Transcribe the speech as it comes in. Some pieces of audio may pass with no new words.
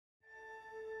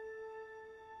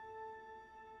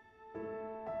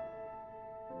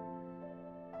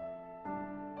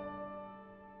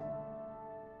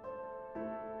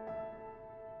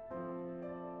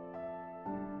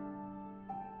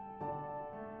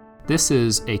This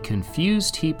is A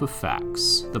Confused Heap of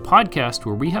Facts, the podcast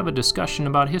where we have a discussion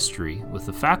about history with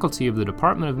the faculty of the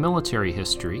Department of Military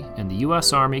History and the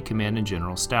U.S. Army Command and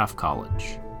General Staff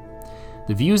College.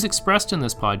 The views expressed in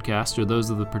this podcast are those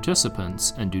of the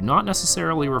participants and do not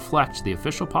necessarily reflect the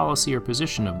official policy or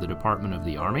position of the Department of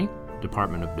the Army,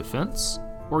 Department of Defense,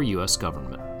 or U.S.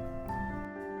 government.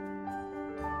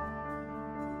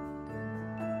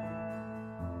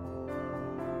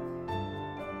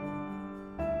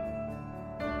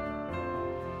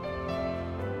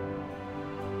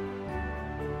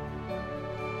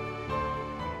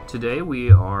 Today we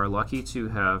are lucky to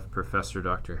have Professor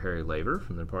Dr. Harry Laver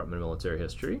from the Department of Military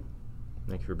History.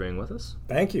 Thank you for being with us.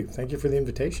 Thank you. Thank you for the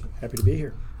invitation. Happy to be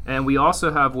here. And we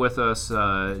also have with us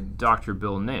Dr.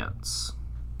 Bill Nance.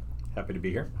 Happy to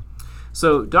be here.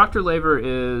 So Dr. Laver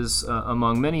is,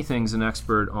 among many things, an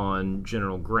expert on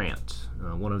General Grant,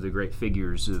 one of the great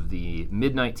figures of the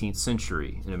mid-19th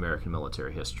century in American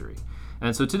military history.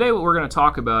 And so today what we're going to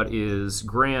talk about is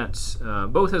Grant,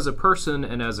 both as a person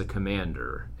and as a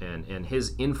commander, and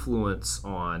his influence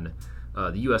on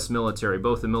the U.S. military,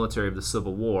 both the military of the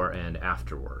Civil War and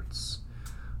afterwards.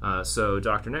 So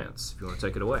Dr. Nance, if you want to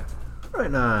take it away. All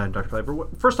right, Dr. Laver,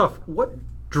 first off, what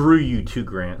drew you to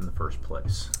Grant in the first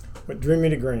place? What drew me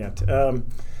to Grant?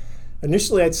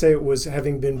 Initially, I'd say it was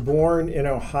having been born in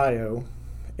Ohio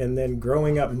and then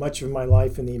growing up much of my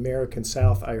life in the American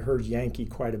South, I heard Yankee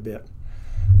quite a bit.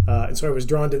 And so I was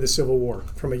drawn to the Civil War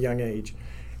from a young age.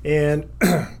 And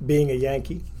being a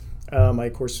Yankee, I,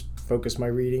 of course, focused my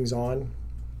readings on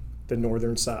the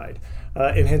northern side,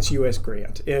 and hence U.S.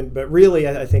 Grant. But really,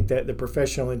 I think that the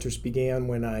professional interest began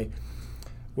when I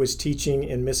was teaching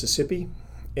in Mississippi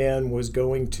and was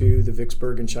going to the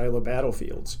Vicksburg and Shiloh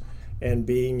battlefields and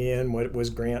being in what was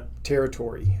Grant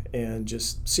territory and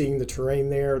just seeing the terrain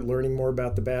there, learning more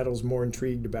about the battles, more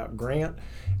intrigued about Grant.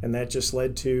 And that just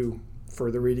led to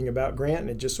further reading about Grant, and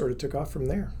it just sort of took off from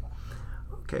there.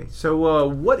 Okay, so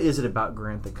what is it about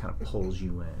Grant that kind of pulls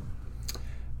you in?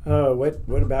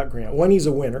 What about Grant? One, he's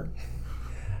a winner.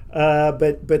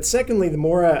 But secondly, the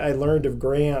more I learned of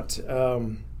Grant,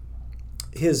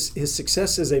 his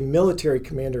success as a military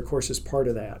commander, of course, is part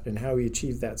of that and how he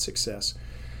achieved that success.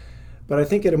 But I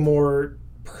think at a more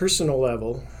personal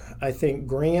level, I think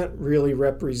Grant really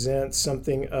represents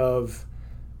something of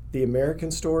the American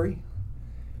story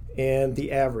and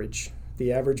the average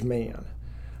man,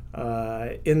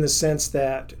 in the sense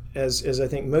that, as I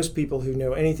think most people who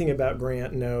know anything about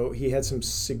Grant know, he had some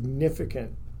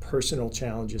significant personal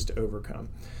challenges to overcome.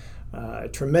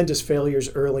 Tremendous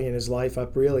failures early in his life,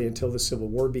 up really until the Civil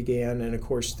War began, and of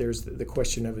course there's the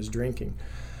question of his drinking,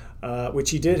 which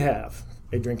he did have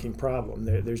a drinking problem.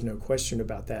 There's no question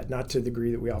about that, not to the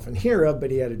degree that we often hear of,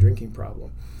 but he had a drinking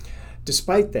problem.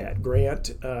 Despite that,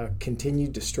 Grant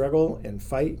continued to struggle and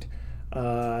fight.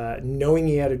 Knowing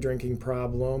he had a drinking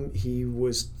problem, he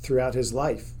was, throughout his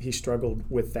life, he struggled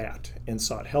with that and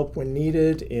sought help when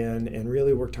needed and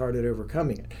really worked hard at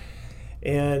overcoming it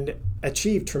and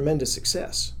achieved tremendous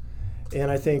success. And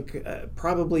I think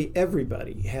probably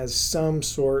everybody has some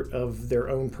sort of their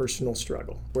own personal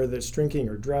struggle, whether it's drinking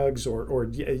or drugs or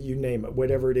you name it,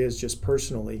 whatever it is, just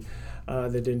personally.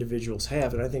 That individuals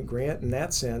have. And I think Grant, in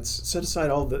that sense, set aside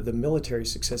all the military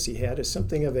success he had, as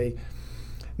something of a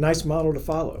nice model to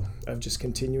follow, of just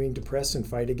continuing to press and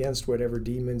fight against whatever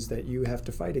demons that you have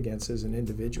to fight against as an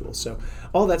individual. So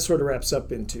all that sort of wraps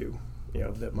up into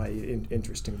my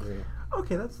interest in Grant.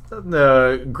 Okay,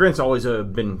 Grant's always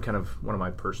been kind of one of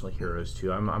my personal heroes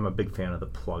too. I'm a big fan of the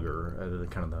plugger,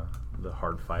 the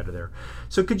hard fighter there.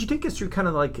 So could you take us through kind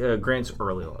of like Grant's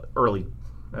early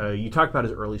you talked about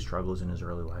his early struggles in his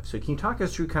early life. So can you talk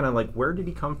us through kind of like where did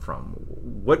he come from?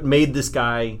 What made this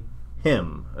guy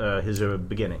him, his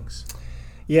beginnings?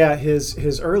 Yeah,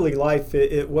 his early life,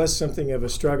 it was something of a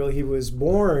struggle. He was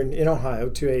born in Ohio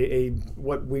to a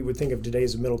what we would think of today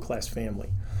as a middle-class family.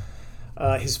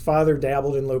 His father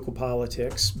dabbled in local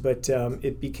politics, but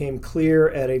it became clear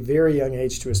at a very young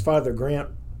age to his father, Grant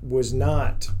was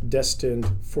not destined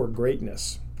for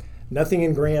greatness. Nothing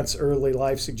in Grant's early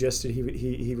life suggested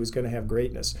he was going to have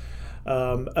greatness.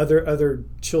 Other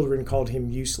children called him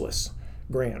useless,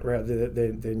 Grant, rather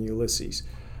than Ulysses.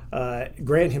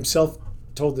 Grant himself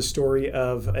told the story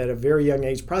of, at a very young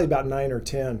age, probably about 9 or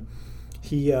 10,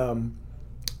 he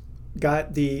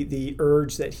got the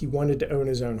urge that he wanted to own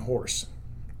his own horse.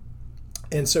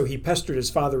 And so he pestered his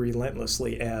father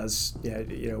relentlessly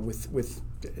with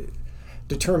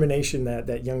determination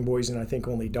that young boys, and I think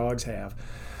only dogs have,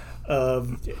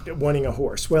 of wanting a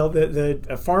horse. Well,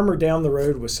 a farmer down the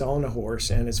road was selling a horse,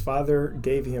 and his father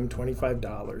gave him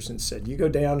 $25 and said, you go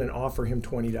down and offer him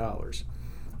 $20.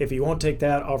 If he won't take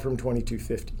that, offer him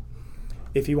 $22.50.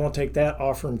 If he won't take that,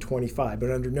 offer him $25.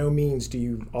 But under no means do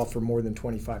you offer more than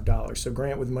 $25. So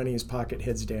Grant, with money in his pocket,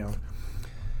 heads down,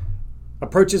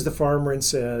 approaches the farmer and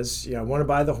says, I want to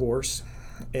buy the horse,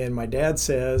 and my dad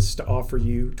says to offer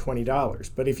you $20.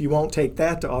 But if you won't take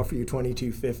that, to offer you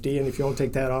 $22.50, and if you won't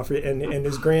take that, offer and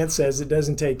as Grant says, it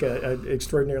doesn't take an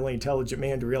extraordinarily intelligent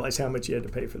man to realize how much he had to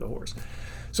pay for the horse.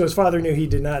 So his father knew he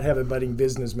did not have a budding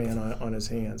businessman on his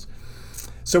hands.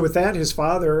 So with that, his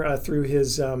father, through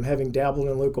his having dabbled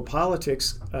in local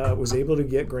politics, was able to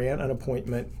get Grant an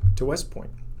appointment to West Point.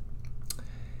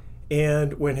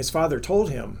 And when his father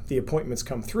told him the appointment's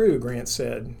come through, Grant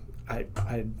said,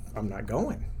 I'm not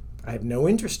going. I have no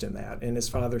interest in that. And his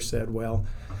father said, well,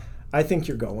 I think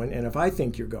you're going, and if I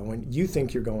think you're going, you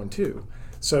think you're going too.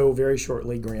 So very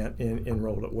shortly, Grant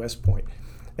enrolled at West Point.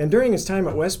 And during his time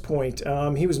at West Point,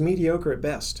 he was mediocre at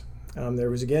best. There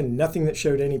was, again, nothing that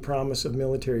showed any promise of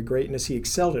military greatness. He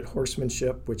excelled at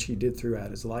horsemanship, which he did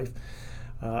throughout his life,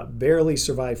 barely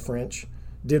survived French,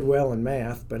 did well in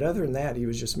math, but other than that, he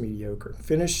was just mediocre.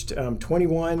 Finished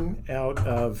 21 out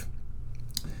of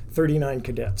 39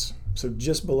 cadets, so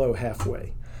just below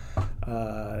halfway,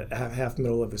 half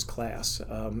middle of his class.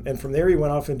 And from there, he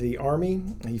went off into the Army.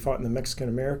 He fought in the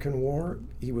Mexican-American War.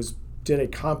 He did a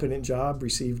competent job,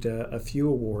 received a few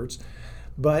awards,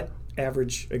 but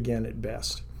average again at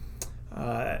best.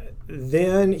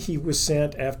 Then he was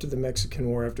sent after the Mexican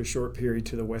War, after a short period,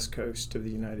 to the West Coast of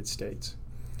the United States,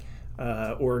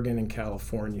 Oregon and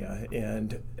California,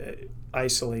 and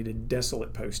isolated,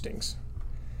 desolate postings.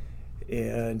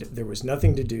 And there was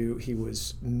nothing to do. He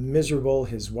was miserable.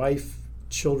 His wife,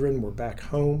 children were back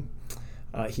home.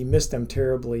 He missed them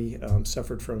terribly,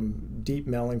 suffered from deep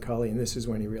melancholy, and this is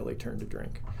when he really turned to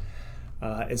drink.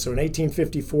 And so in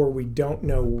 1854, we don't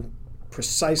know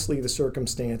precisely the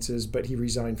circumstances, but he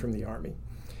resigned from the Army.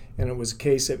 And it was a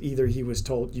case of either he was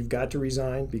told, you've got to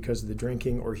resign because of the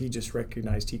drinking, or he just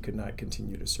recognized he could not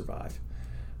continue to survive.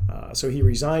 So he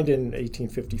resigned in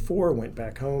 1854, went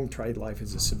back home, tried life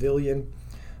as a civilian,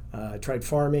 tried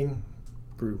farming,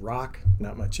 grew rock,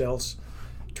 not much else,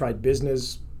 tried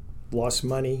business, lost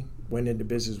money, went into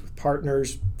business with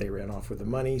partners, they ran off with the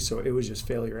money, so it was just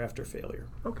failure after failure.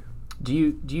 Okay. Do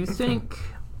you think,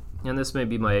 and this may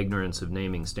be my ignorance of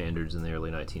naming standards in the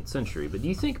early 19th century, but do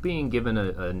you think being given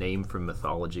a name from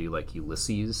mythology like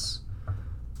Ulysses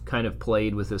kind of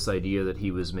played with this idea that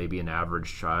he was maybe an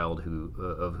average child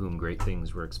of whom great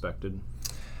things were expected?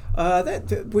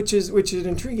 Which is an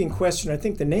intriguing question. I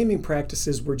think the naming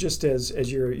practices were just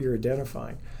as you're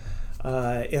identifying.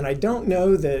 And I don't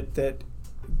know that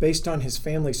based on his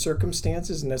family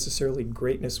circumstances, necessarily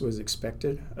greatness was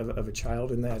expected of a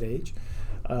child in that age.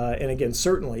 And again,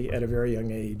 certainly at a very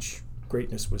young age,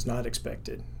 greatness was not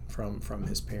expected from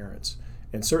his parents.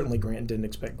 And certainly Grant didn't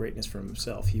expect greatness from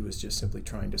himself. He was just simply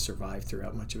trying to survive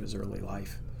throughout much of his early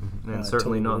life. And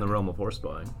certainly not in the realm of horse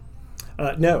buying.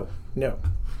 No.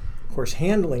 Horse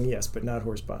handling, yes, but not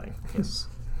horse buying. Yes.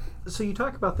 So you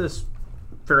talk about this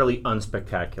fairly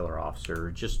unspectacular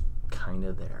officer, just kind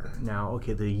of there. Now,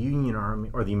 okay, the Union Army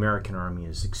or the American Army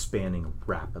is expanding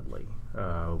rapidly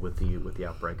with the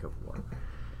outbreak of war.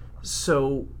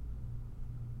 So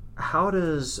how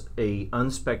does a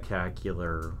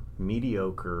unspectacular,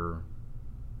 mediocre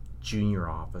junior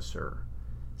officer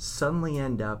suddenly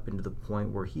end up into the point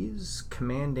where he's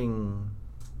commanding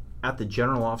at the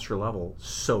general officer level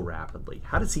so rapidly?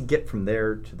 How does he get from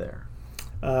there to there?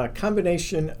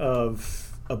 Combination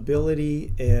of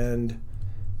ability and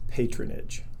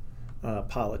patronage,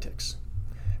 politics.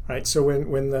 Right. So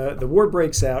when the war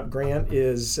breaks out, Grant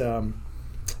is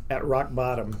at rock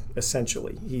bottom,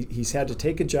 essentially. He's had to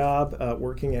take a job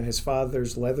working at his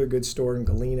father's leather goods store in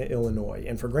Galena, Illinois.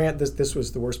 And for Grant, this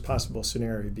was the worst possible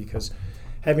scenario because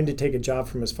having to take a job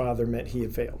from his father meant he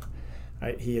had failed.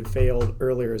 Right? He had failed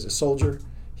earlier as a soldier.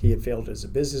 He had failed as a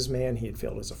businessman. He had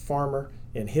failed as a farmer.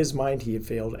 In his mind, he had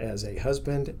failed as a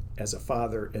husband, as a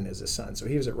father, and as a son. So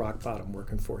he was at rock bottom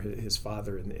working for his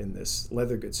father in this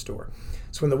leather goods store.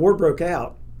 So when the war broke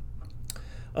out,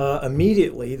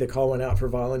 immediately the call went out for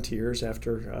volunteers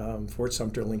after Fort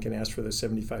Sumter. Lincoln asked for those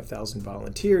 75,000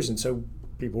 volunteers, and so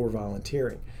people were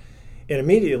volunteering. And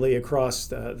immediately across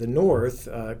the North,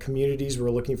 communities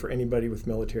were looking for anybody with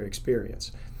military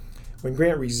experience. When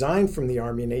Grant resigned from the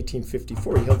Army in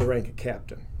 1854, he held the rank of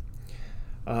captain.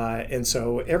 And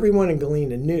so everyone in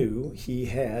Galena knew he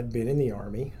had been in the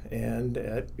Army,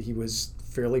 and he was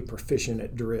fairly proficient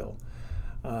at drill.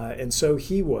 And so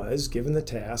he was given the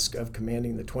task of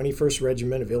commanding the 21st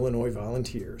Regiment of Illinois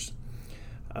Volunteers.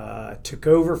 Took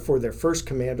over for their first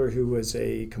commander, who was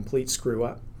a complete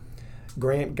screw-up.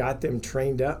 Grant got them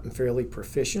trained up and fairly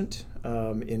proficient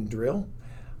in drill.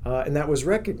 And that was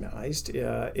recognized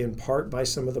in part by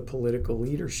some of the political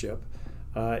leadership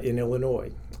in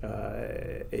Illinois.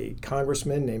 A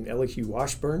congressman named Elihu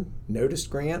Washburn noticed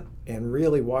Grant, and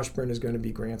really Washburn is going to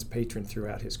be Grant's patron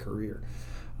throughout his career.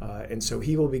 And so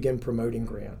he will begin promoting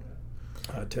Grant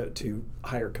to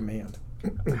higher command.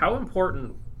 How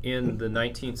important in the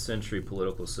 19th century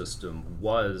political system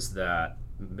was that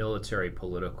military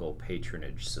political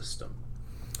patronage system?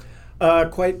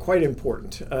 Quite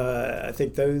important. I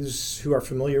think those who are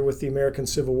familiar with the American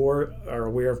Civil War are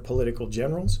aware of political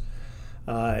generals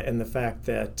and the fact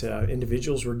that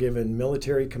individuals were given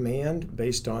military command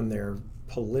based on their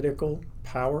political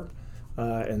power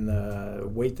and the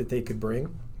weight that they could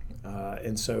bring.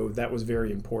 And so that was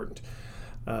very important,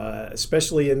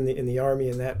 especially in the Army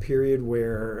in that period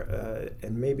where,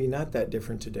 and maybe not that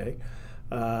different today,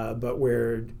 but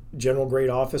where general grade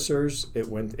officers,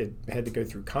 it had to go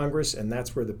through Congress, and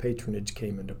that's where the patronage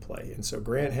came into play. And so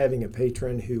Grant having a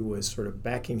patron who was sort of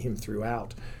backing him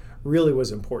throughout really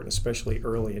was important, especially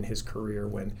early in his career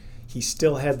when he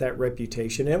still had that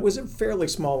reputation. And it was a fairly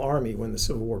small army when the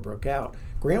Civil War broke out.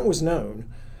 Grant was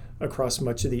known across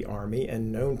much of the Army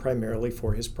and known primarily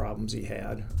for his problems he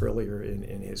had earlier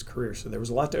in his career. So there was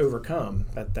a lot to overcome,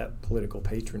 but that political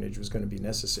patronage was going to be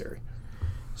necessary.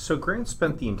 So Grant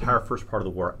spent the entire first part of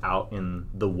the war out in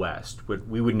the West, what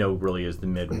we would know really as the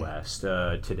Midwest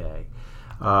today.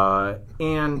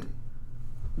 And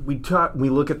we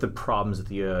look at the problems that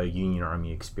the Union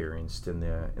Army experienced in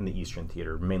the Eastern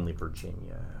Theater, mainly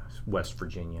Virginia, West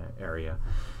Virginia area.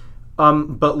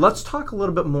 But let's talk a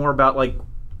little bit more about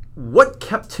what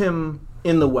kept him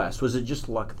in the West. Was it just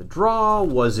luck of the draw?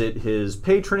 Was it his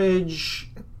patronage?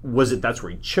 Was it that's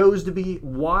where he chose to be?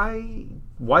 Why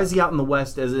is he out in the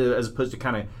West as opposed to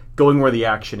kind of going where the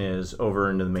action is over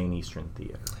into the main Eastern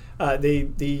Theater?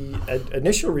 The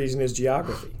initial reason is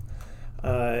geography.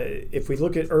 If we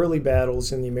look at early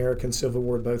battles in the American Civil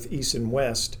War, both East and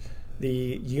West,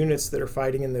 the units that are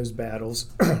fighting in those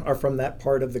battles are from that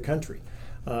part of the country.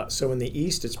 So in the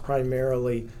East, it's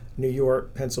primarily New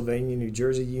York, Pennsylvania, New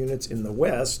Jersey units. In the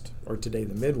West, or today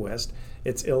the Midwest,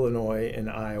 it's Illinois and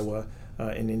Iowa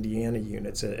and Indiana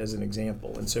units as an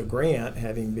example. And so Grant,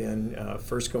 having been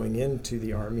first going into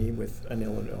the Army with an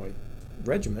Illinois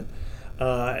regiment,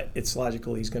 it's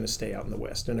logical he's going to stay out in the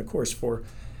West. And of course, for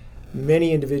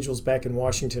many individuals back in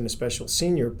Washington, especially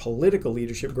senior political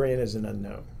leadership, Grant is an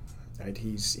unknown. Right?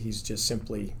 He's just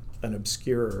simply an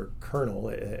obscure colonel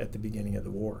at the beginning of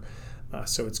the war.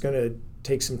 So it's going to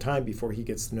take some time before he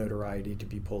gets the notoriety to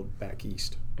be pulled back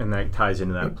east. And that ties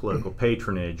into that political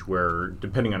patronage where,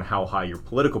 depending on how high your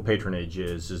political patronage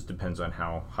is depends on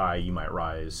how high you might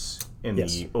rise in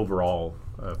the overall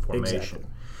formation. Exactly.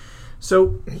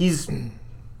 So he's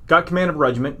got command of a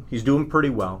regiment. He's doing pretty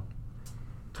well.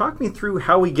 Talk me through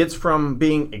how he gets from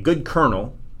being a good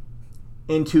colonel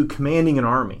into commanding an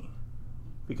army,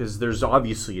 because there's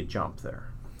obviously a jump there.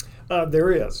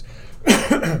 There is.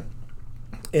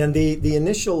 And the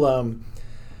initial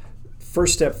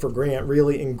first step for Grant,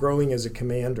 really, in growing as a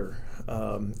commander,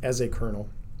 as a colonel,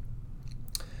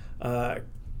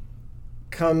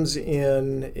 comes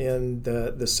in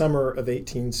the summer of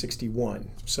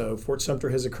 1861. So Fort Sumter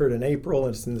has occurred in April,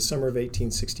 and it's in the summer of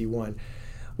 1861,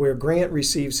 where Grant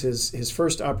receives his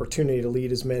first opportunity to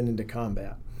lead his men into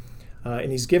combat.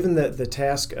 And he's given the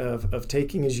task of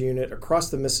taking his unit across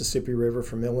the Mississippi River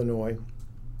from Illinois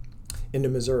into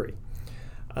Missouri.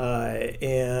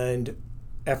 And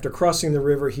after crossing the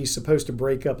river, he's supposed to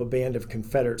break up a band of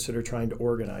Confederates that are trying to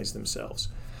organize themselves.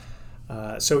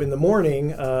 So in the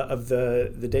morning of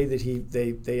the day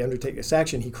that they undertake this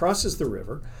action, he crosses the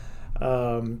river.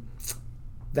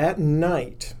 That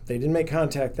night, they didn't make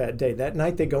contact that day. That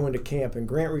night they go into camp, and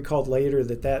Grant recalled later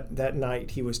that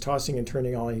night he was tossing and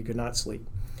turning all, and he could not sleep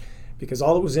because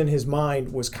all that was in his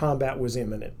mind was combat was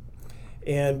imminent.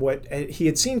 And he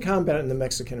had seen combat in the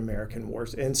Mexican-American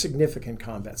Wars, and significant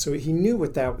combat, so he knew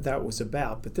what that was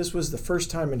about. But this was the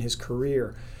first time in his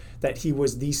career that he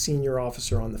was the senior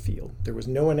officer on the field. There was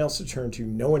no one else to turn to,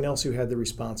 no one else who had the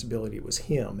responsibility. It was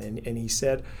him, and he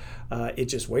said it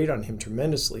just weighed on him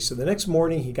tremendously. So the next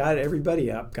morning, he got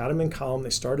everybody up, got them in column. They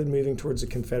started moving towards the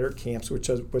Confederate camps, which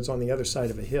was on the other side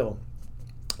of a hill.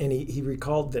 And he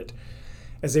recalled that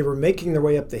as they were making their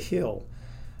way up the hill,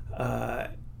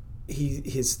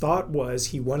 his thought was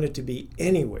he wanted to be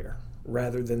anywhere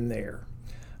rather than there.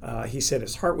 He said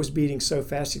his heart was beating so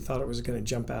fast he thought it was going to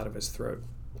jump out of his throat.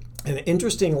 And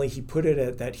interestingly, he put it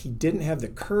at that he didn't have the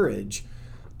courage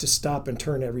to stop and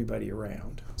turn everybody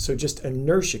around. So just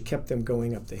inertia kept them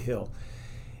going up the hill.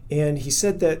 And he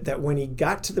said that when he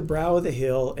got to the brow of the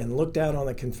hill and looked out on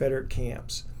the Confederate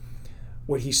camps,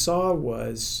 what he saw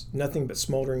was nothing but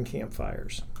smoldering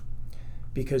campfires.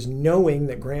 Because knowing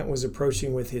that Grant was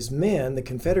approaching with his men, the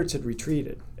Confederates had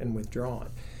retreated and withdrawn.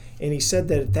 And he said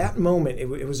that at that moment, it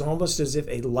was almost as if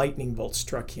a lightning bolt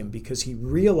struck him, because he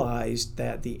realized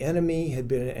that the enemy had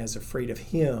been as afraid of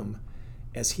him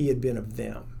as he had been of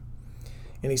them.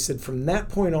 And he said from that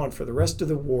point on, for the rest of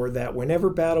the war, that whenever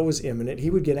battle was imminent, he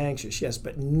would get anxious, yes,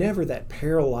 but never that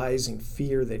paralyzing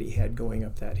fear that he had going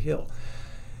up that hill.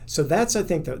 So that's, I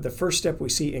think, the first step we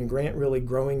see in Grant really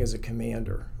growing as a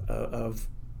commander, of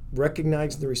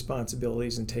recognizing the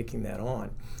responsibilities and taking that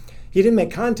on. He didn't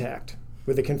make contact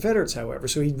with the Confederates, however,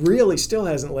 so he really still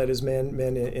hasn't led his men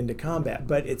into combat.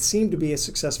 But it seemed to be a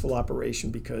successful operation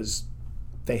because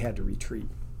they had to retreat.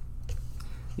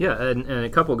 Yeah, and a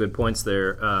couple of good points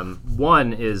there.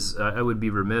 One is I would be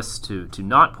remiss to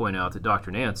not point out that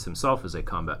Dr. Nance himself is a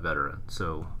combat veteran,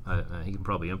 so he can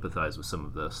probably empathize with some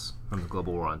of this from the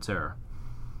Global War on Terror.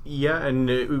 Yeah,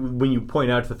 and when you point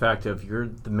out to the fact of you're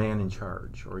the man in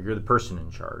charge, or you're the person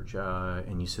in charge,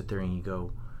 and you sit there and you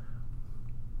go,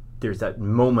 there's that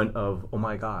moment of, oh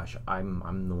my gosh,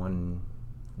 I'm the one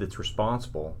that's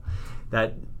responsible.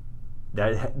 That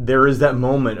there is that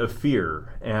moment of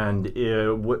fear, and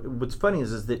what's funny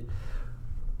is that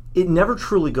it never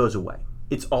truly goes away.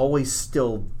 It's always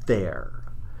still there.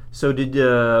 So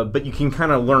but you can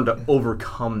kind of learn to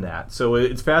overcome that. So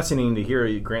it's fascinating to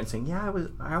hear Grant saying, "Yeah,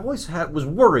 I always was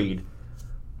worried,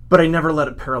 but I never let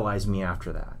it paralyze me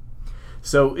after that."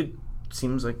 So it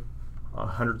seems like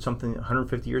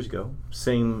 150 years ago,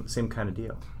 same kind of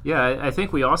deal. Yeah, I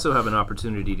think we also have an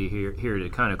opportunity to here to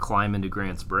kind of climb into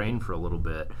Grant's brain for a little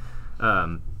bit.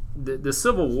 The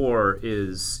Civil War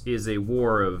is a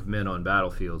war of men on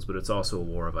battlefields, but it's also a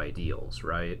war of ideals,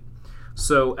 right?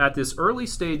 So at this early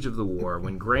stage of the war,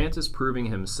 when Grant is proving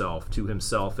himself to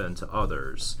himself and to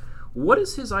others, what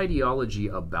is his ideology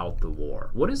about the war?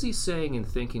 What is he saying and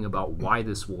thinking about why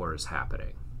this war is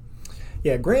happening?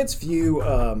 Yeah, Grant's view,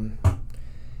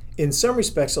 in some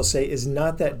respects, I'll say, is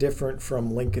not that different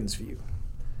from Lincoln's view.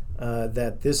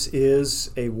 That this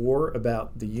is a war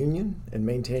about the Union and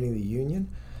maintaining the Union.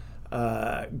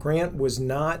 Grant was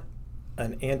not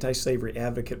an anti-slavery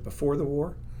advocate before the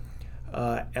war.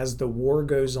 As the war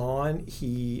goes on,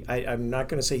 I'm not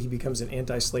going to say he becomes an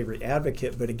anti-slavery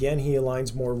advocate, but again, he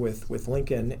aligns more with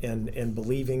Lincoln and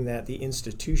believing that the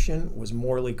institution was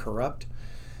morally corrupt,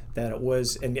 that it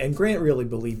was, and Grant really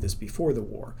believed this before the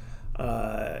war,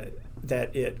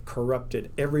 that it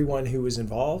corrupted everyone who was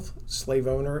involved, slave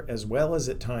owner as well as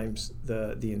at times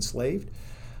the enslaved.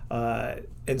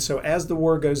 And so as the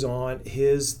war goes on,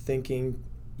 his thinking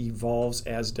evolves,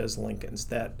 as does Lincoln's,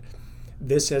 that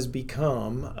this has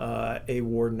become a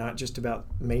war not just about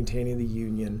maintaining the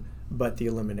Union, but the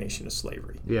elimination of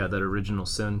slavery. Yeah, that original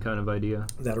sin kind of idea.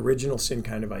 That original sin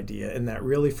kind of idea, and that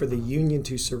really for the Union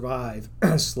to survive,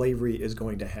 slavery is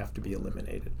going to have to be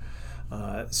eliminated.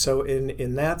 So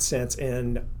in that sense,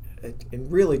 and in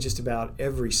really just about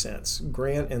every sense,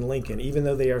 Grant and Lincoln, even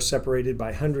though they are separated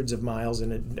by hundreds of miles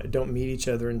and don't meet each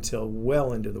other until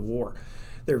well into the war,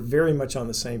 they're very much on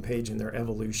the same page in their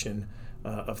evolution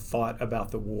of thought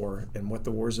about the war and what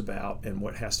the war's about and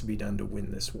what has to be done to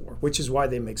win this war, which is why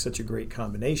they make such a great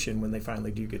combination when they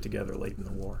finally do get together late in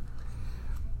the war.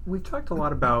 We've talked a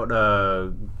lot about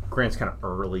Grant's kind of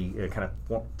early, kind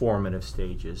of formative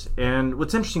stages. And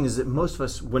what's interesting is that most of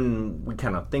us, when we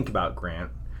kind of think about Grant,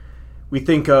 we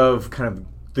think of kind of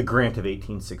the Grant of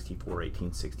 1864,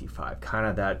 1865, kind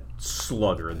of that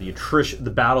slugger,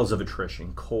 the battles of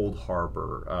attrition, Cold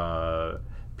Harbor,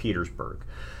 Petersburg.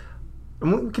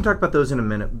 And we can talk about those in a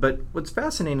minute, but what's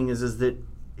fascinating is that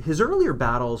his earlier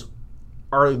battles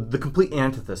are the complete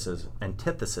antithesis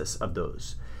of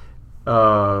those.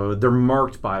 They're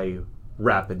marked by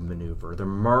rapid maneuver. They're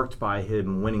marked by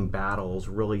him winning battles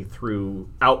really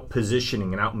through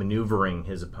out-positioning and out-maneuvering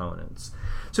his opponents.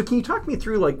 So can you talk me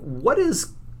through, like, what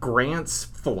is Grant's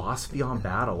philosophy on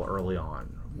battle early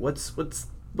on? What's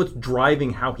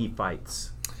driving how he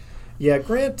fights? Yeah,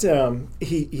 Grant,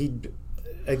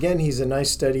 Again, he's a nice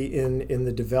study in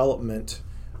the development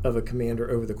of a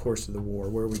commander over the course of the war,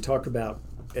 where we talk about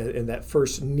in that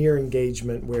first near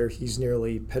engagement where he's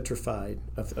nearly petrified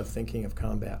of thinking of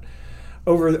combat.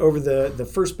 Over the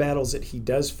first battles that he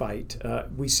does fight,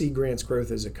 we see Grant's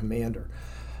growth as a commander.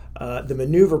 The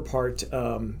maneuver part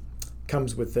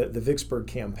comes with the Vicksburg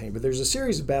campaign, but there's a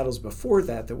series of battles before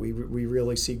that we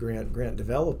really see Grant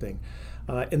developing.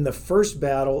 In the first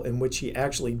battle in which he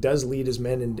actually does lead his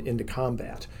men into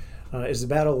combat is the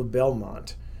Battle of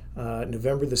Belmont,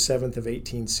 November the 7th of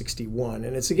 1861.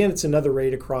 And it's another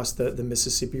raid across the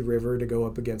Mississippi River to go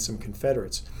up against some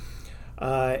Confederates.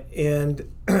 And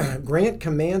Grant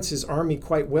commands his army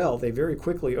quite well. They very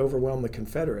quickly overwhelm the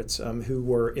Confederates who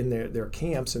were in their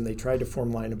camps, and they tried to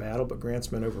form line of battle, but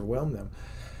Grant's men overwhelmed them.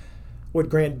 What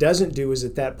Grant doesn't do is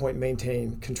at that point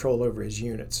maintain control over his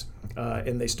units,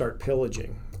 and they start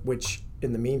pillaging, which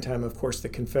in the meantime, of course, the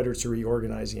Confederates are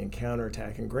reorganizing and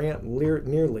counterattacking. Grant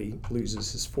nearly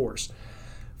loses his force.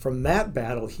 From that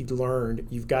battle, he learned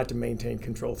you've got to maintain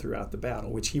control throughout the battle,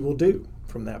 which he will do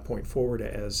from that point forward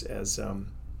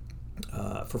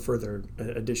for further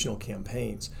additional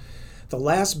campaigns. The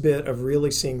last bit of really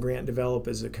seeing Grant develop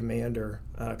as a commander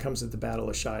comes at the Battle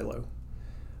of Shiloh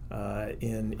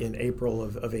in April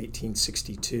of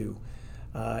 1862.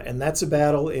 And that's a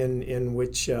battle in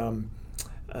which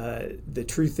the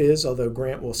truth is, although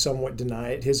Grant will somewhat deny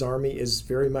it, his army is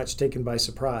very much taken by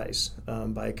surprise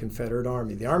by a Confederate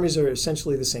army. The armies are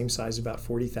essentially the same size, about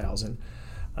 40,000,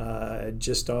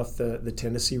 just off the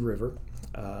Tennessee River,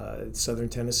 southern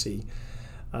Tennessee.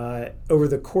 Over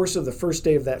the course of the first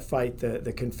day of that fight,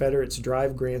 the Confederates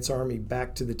drive Grant's army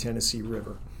back to the Tennessee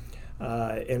River.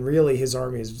 And really, his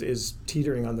army is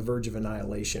teetering on the verge of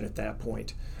annihilation at that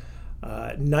point.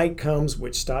 Night comes,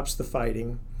 which stops the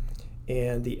fighting.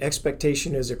 And the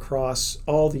expectation is across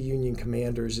all the Union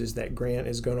commanders is that Grant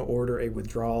is going to order a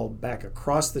withdrawal back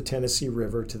across the Tennessee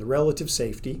River to the relative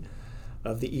safety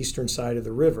of the eastern side of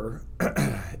the river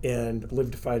and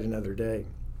live to fight another day.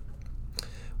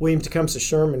 William Tecumseh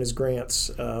Sherman is Grant's,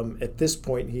 at this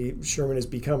point, Sherman has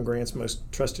become Grant's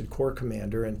most trusted corps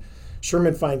commander, and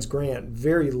Sherman finds Grant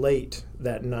very late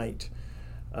that night,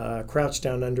 crouched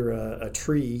down under a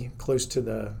tree close to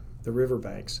the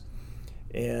riverbanks.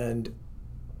 And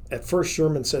at first,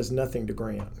 Sherman says nothing to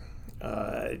Grant.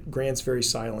 Grant's very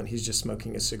silent. He's just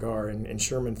smoking a cigar. And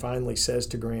Sherman finally says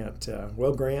to Grant,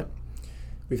 well, Grant,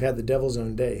 we've had the devil's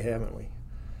own day, haven't we?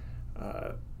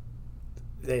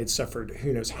 They had suffered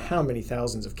who knows how many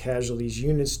thousands of casualties.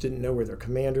 Units didn't know where their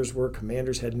commanders were.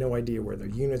 Commanders had no idea where their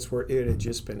units were. It had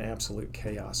just been absolute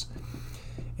chaos.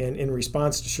 And in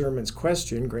response to Sherman's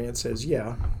question, Grant says,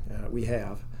 yeah, we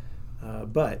have,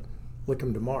 but lick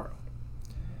them tomorrow.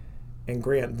 And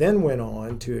Grant then went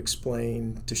on to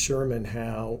explain to Sherman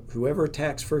how whoever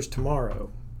attacks first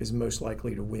tomorrow is most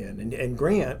likely to win. And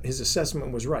Grant, his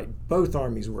assessment was right. Both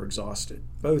armies were exhausted.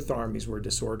 Both armies were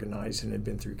disorganized and had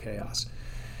been through chaos.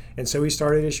 And so he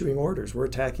started issuing orders. We're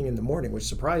attacking in the morning, which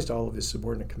surprised all of his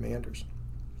subordinate commanders.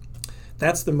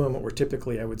 That's the moment where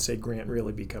typically I would say Grant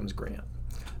really becomes Grant.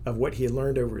 Of what he had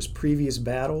learned over his previous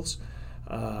battles,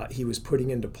 he was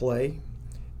putting into play.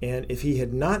 And if he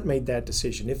had not made that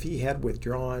decision, if he had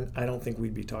withdrawn, I don't think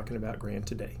we'd be talking about Grant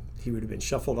today. He would have been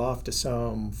shuffled off to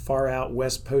some far out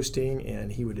west posting,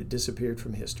 and he would have disappeared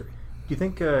from history. Do you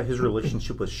think his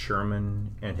relationship with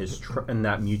Sherman and and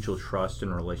that mutual trust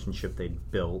and relationship they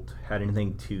built had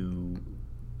anything to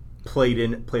played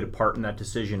a part in that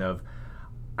decision of,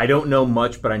 I don't know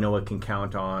much, but I know I can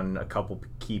count on a couple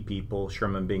key people,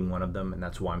 Sherman being one of them, and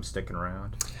that's why I'm sticking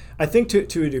around? I think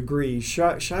to a degree,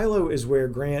 Shiloh is where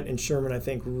Grant and Sherman, I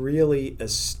think, really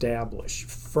establish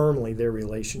firmly their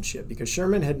relationship, because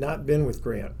Sherman had not been with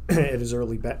Grant at his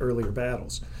earlier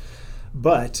battles.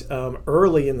 But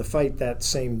early in the fight that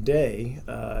same day,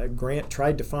 Grant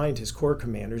tried to find his corps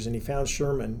commanders, and he found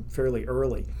Sherman fairly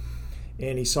early.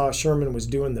 And he saw Sherman was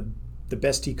doing the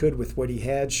best he could with what he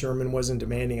had. Sherman wasn't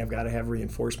demanding, I've got to have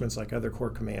reinforcements like other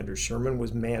corps commanders. Sherman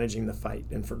was managing the fight,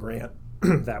 and for Grant,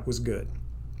 that was good.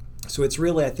 So it's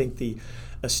really, I think, the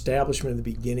establishment of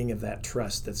the beginning of that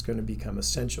trust that's going to become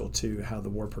essential to how the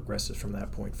war progresses from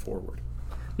that point forward.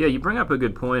 Yeah, you bring up a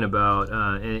good point about,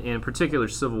 in particular,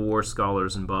 Civil War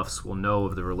scholars and buffs will know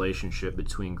of the relationship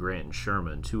between Grant and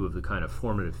Sherman, two of the kind of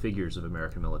formative figures of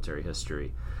American military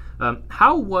history.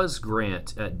 How was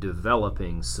Grant at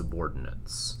developing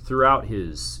subordinates throughout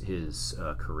his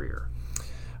career?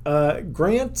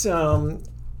 Grant,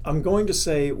 I'm going to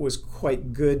say, was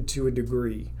quite good to a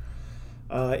degree.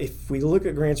 If we look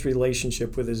at Grant's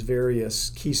relationship with his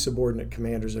various key subordinate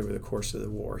commanders over the course of the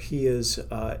war, he is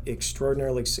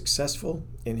extraordinarily successful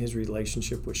in his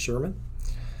relationship with Sherman,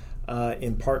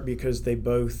 in part because they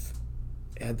both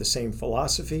had the same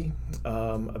philosophy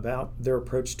about their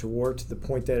approach to war, to the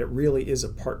point that it really is a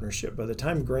partnership. By the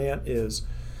time Grant is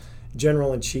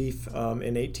General-in-Chief in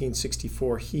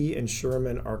 1864, he and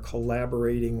Sherman are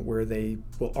collaborating where they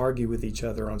will argue with each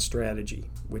other on strategy,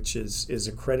 which is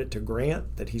a credit to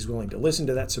Grant that he's willing to listen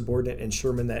to that subordinate, and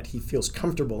Sherman that he feels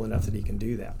comfortable enough that he can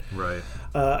do that. Right.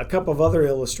 A couple of other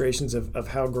illustrations of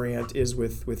how Grant is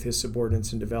with his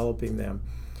subordinates and developing them.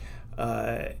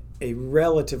 a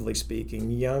relatively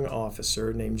speaking young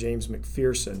officer named James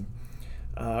McPherson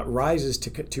rises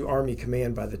to Army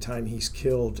command by the time he's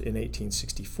killed in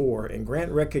 1864, and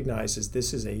Grant recognizes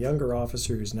this is a younger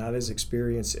officer who's not as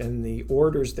experienced, and the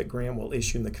orders that Grant will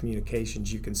issue in the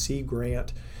communications, you can see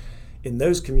Grant in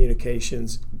those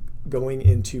communications going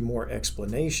into more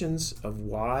explanations of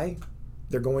why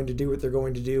they're going to do what they're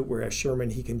going to do, whereas Sherman,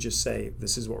 he can just say,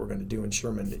 this is what we're going to do, and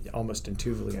Sherman almost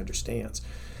intuitively understands.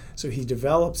 So he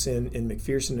develops in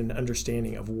McPherson an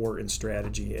understanding of war and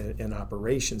strategy and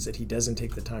operations that he doesn't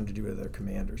take the time to do with other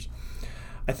commanders.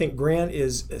 I think Grant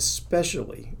is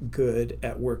especially good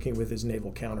at working with his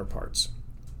naval counterparts.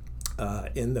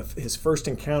 In his first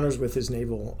encounters with his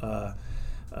naval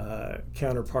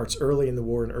counterparts early in the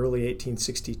war, in early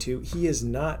 1862, he is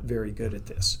not very good at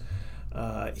this.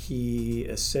 He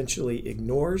essentially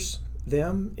ignores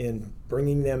them in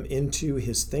bringing them into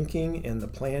his thinking and the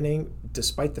planning,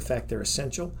 despite the fact they're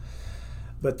essential.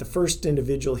 But the first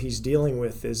individual he's dealing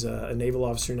with is a naval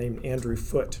officer named Andrew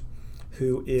Foote,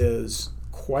 who is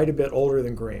quite a bit older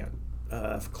than Grant,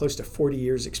 close to 40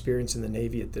 years experience in the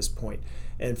Navy at this point.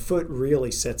 And Foote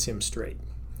really sets him straight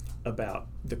about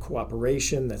the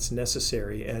cooperation that's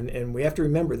necessary. And we have to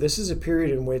remember, this is a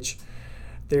period in which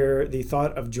the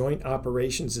thought of joint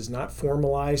operations is not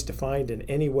formalized, defined in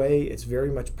any way. It's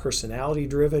very much personality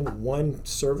driven. One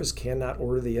service cannot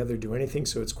order the other do anything,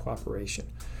 so it's cooperation.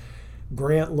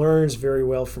 Grant learns very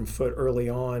well from Foote early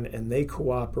on, and they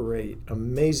cooperate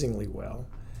amazingly well.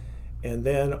 And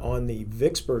then on the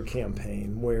Vicksburg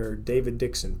campaign, where David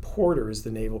Dixon Porter is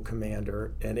the naval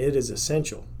commander, and it is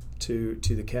essential to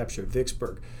the capture of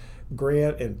Vicksburg,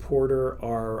 Grant and Porter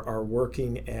are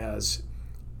working as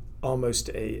almost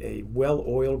a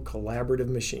well-oiled collaborative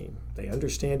machine. They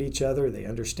understand each other, they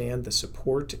understand the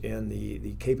support and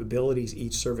the capabilities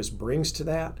each service brings to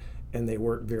that, and they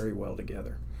work very well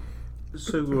together.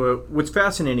 So what's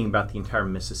fascinating about the entire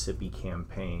Mississippi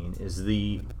campaign is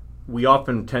we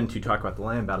often tend to talk about the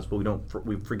land battles, but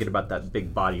we forget about that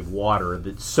big body of water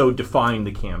that so defined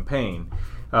the campaign,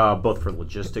 both for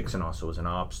logistics and also as an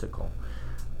obstacle.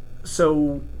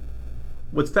 So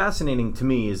what's fascinating to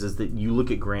me is that you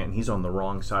look at Grant, and he's on the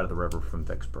wrong side of the river from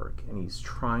Vicksburg, and he's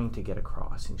trying to get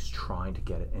across, and he's trying to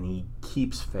get it, and he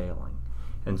keeps failing.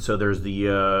 And so there's the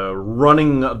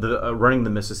running the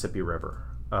Mississippi River.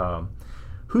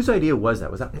 Whose idea was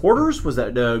that? Was that Porter's? Was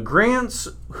that Grant's?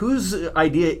 Whose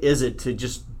idea is it to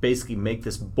just basically make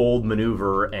this bold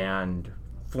maneuver and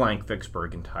flank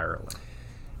Vicksburg entirely?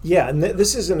 Yeah, and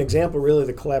this is an example, really, of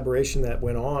the collaboration that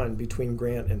went on between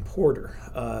Grant and Porter.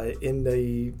 In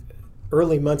the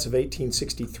early months of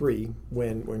 1863,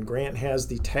 when Grant has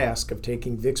the task of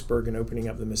taking Vicksburg and opening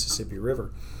up the Mississippi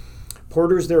River,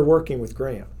 Porter's there working with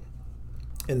Grant.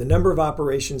 And the number of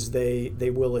operations they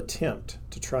will attempt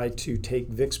to try to take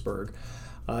Vicksburg,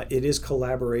 it is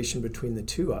collaboration between the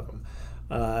two of them.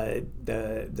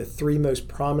 The three most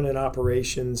prominent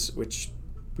operations, which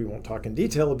we won't talk in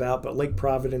detail about, but Lake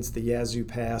Providence, the Yazoo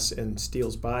Pass, and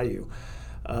Steele's Bayou.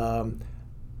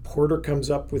 Porter comes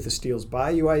up with the Steele's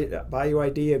Bayou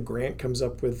idea. Grant comes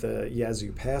up with the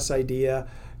Yazoo Pass idea.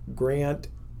 Grant,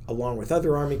 along with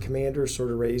other Army commanders,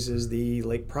 sort of raises the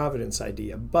Lake Providence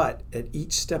idea. But at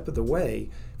each step of the way,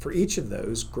 for each of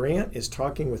those, Grant is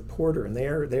talking with Porter, and they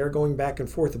are going back and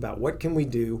forth about what can we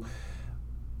do.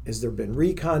 Has there been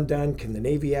recon done? Can the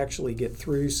Navy actually get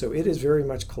through? So it is very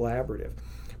much collaborative.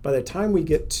 By the time we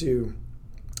get to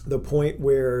the point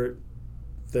where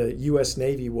the U.S.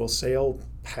 Navy will sail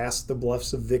past the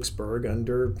bluffs of Vicksburg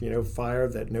under fire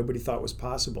that nobody thought was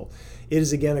possible, it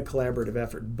is again a collaborative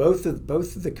effort. Both of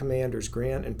the commanders,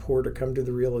 Grant and Porter, come to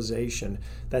the realization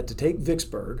that to take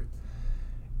Vicksburg,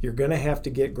 you're going to have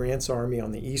to get Grant's army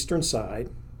on the eastern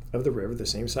side of the river, the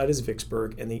same side as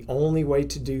Vicksburg, and the only way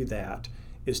to do that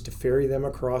is to ferry them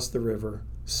across the river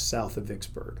south of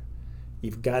Vicksburg.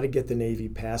 You've got to get the Navy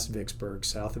past Vicksburg,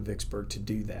 south of Vicksburg, to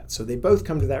do that. So they both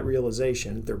come to that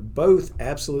realization. They're both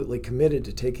absolutely committed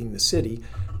to taking the city.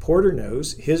 Porter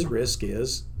knows his risk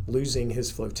is losing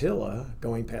his flotilla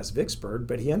going past Vicksburg,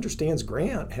 but he understands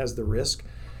Grant has the risk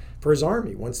for his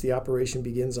army once the operation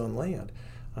begins on land.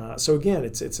 So again,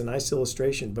 it's a nice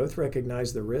illustration. Both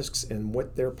recognize the risks and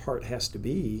what their part has to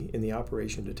be in the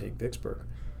operation to take Vicksburg.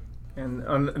 And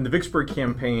on the Vicksburg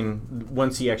campaign,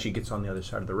 once he actually gets on the other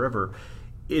side of the river,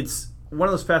 it's one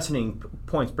of those fascinating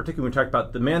points, particularly when we talk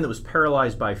about the man that was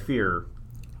paralyzed by fear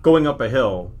going up a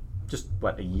hill just,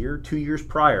 2 years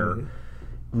prior,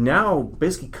 now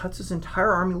basically cuts his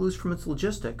entire army loose from its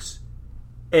logistics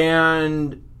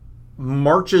and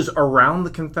marches around the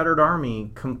Confederate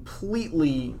army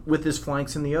completely with his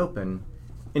flanks in the open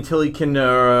until he can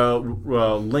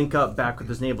link up back with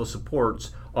his naval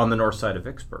supports on the north side of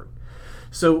Vicksburg.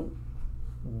 So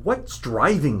what's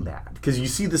driving that? Because you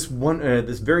see this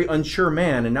this very unsure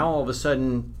man, and now all of a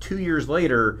sudden, 2 years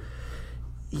later,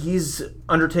 he's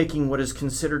undertaking what is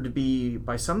considered to be,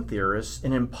 by some theorists,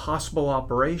 an impossible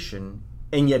operation,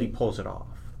 and yet he pulls it off.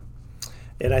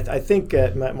 And I think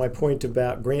my point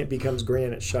about Grant becomes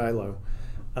Grant at Shiloh,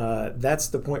 that's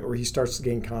the point where he starts to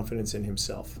gain confidence in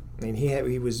himself. I mean,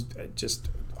 he was just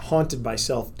haunted by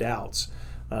self-doubts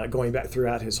going back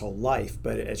throughout his whole life.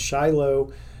 But at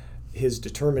Shiloh, his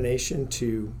determination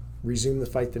to resume the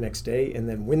fight the next day and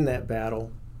then win that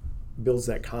battle builds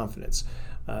that confidence.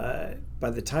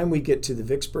 By the time we get to the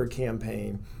Vicksburg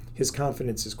campaign, his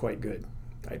confidence is quite good,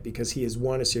 right? Because he has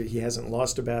won a series. He hasn't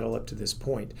lost a battle up to this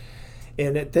point.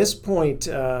 And at this point,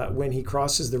 when he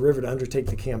crosses the river to undertake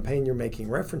the campaign you're making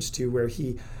reference to, where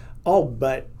he all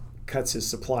but cuts his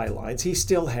supply lines, he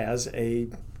still has a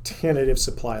tentative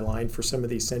supply line for some of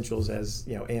the essentials as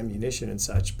ammunition and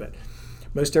such, but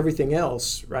most everything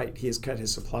else, right, he has cut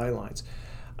his supply lines.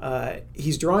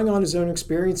 He's drawing on his own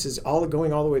experiences,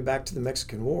 going all the way back to the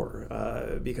Mexican War,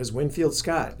 because Winfield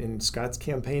Scott, in Scott's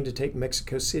campaign to take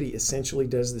Mexico City, essentially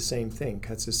does the same thing,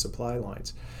 cuts his supply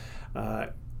lines.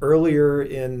 Earlier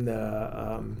in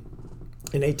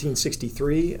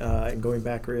 1863, and going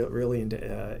back really into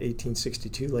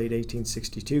 1862, late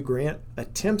 1862, Grant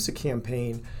attempts a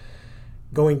campaign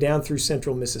going down through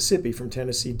central Mississippi, from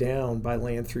Tennessee down by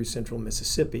land through central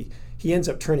Mississippi. He ends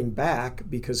up turning back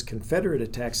because Confederate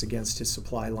attacks against his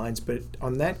supply lines, but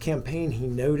on that campaign he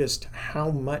noticed how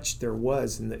much there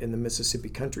was in the Mississippi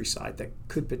countryside that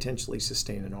could potentially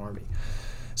sustain an army.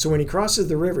 So when he crosses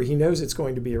the river, he knows it's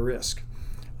going to be a risk.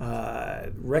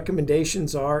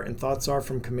 Recommendations are and thoughts are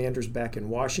from commanders back in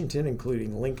Washington,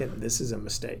 including Lincoln, this is a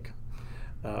mistake,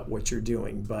 what you're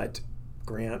doing. But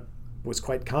Grant was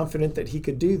quite confident that he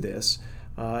could do this,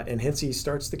 and hence he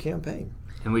starts the campaign.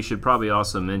 And we should probably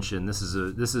also mention this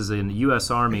is a U.S.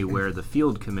 Army where the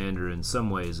field commander in some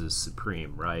ways is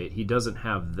supreme, right? He doesn't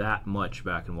have that much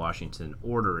back in Washington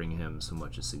ordering him so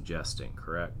much as suggesting,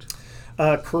 correct?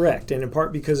 Correct, and in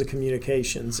part because of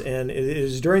communications. And it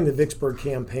is during the Vicksburg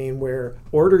campaign where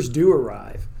orders do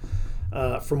arrive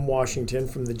from Washington,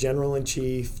 from the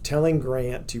general-in-chief, telling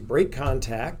Grant to break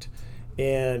contact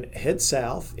and head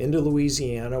south into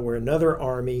Louisiana, where another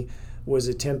army was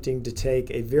attempting to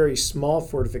take a very small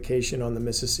fortification on the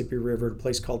Mississippi River at a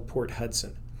place called Port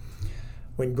Hudson.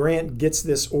 When Grant gets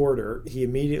this order, he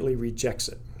immediately rejects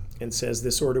it and says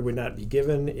this order would not be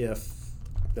given if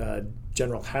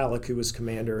General Halleck, who was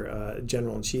commander,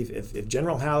 general-in-chief, if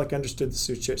General Halleck understood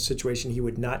the situation, he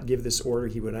would not give this order.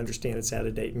 He would understand it's out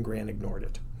of date, and Grant ignored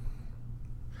it.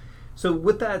 So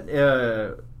with that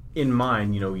in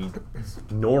mind, he's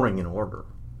ignoring an order.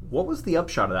 What was the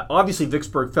upshot of that? Obviously,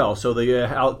 Vicksburg fell, so the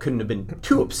Halleck couldn't have been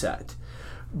too upset.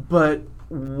 But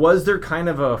was there kind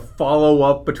of a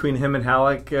follow-up between him and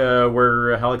Halleck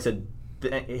where Halleck said,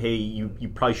 hey, you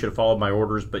probably should have followed my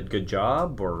orders, but good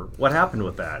job? Or what happened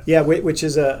with that? Yeah, which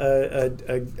is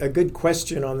a good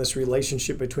question on this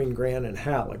relationship between Grant and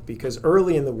Halleck, because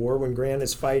early in the war, when Grant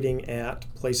is fighting at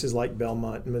places like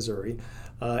Belmont, Missouri,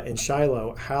 and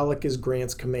Shiloh, Halleck is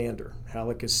Grant's commander.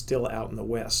 Halleck is still out in the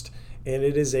West. And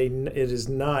it is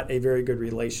not a very good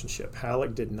relationship.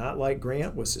 Halleck did not like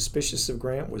Grant, was suspicious of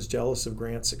Grant, was jealous of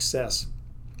Grant's success.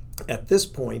 At this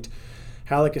point,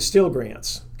 Halleck is still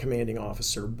Grant's commanding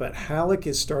officer, but Halleck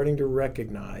is starting to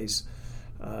recognize,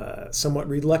 somewhat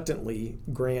reluctantly,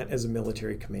 Grant as a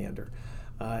military commander.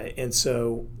 And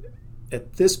so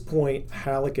at this point,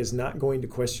 Halleck is not going to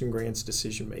question Grant's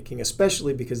decision-making,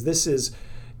 especially because this is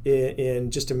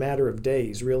in just a matter of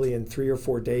days, really in 3 or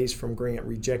 4 days from Grant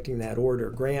rejecting that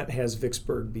order. Grant has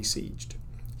Vicksburg besieged.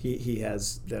 He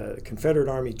has the Confederate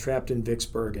Army trapped in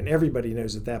Vicksburg, and everybody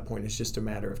knows at that point it's just a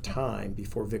matter of time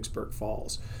before Vicksburg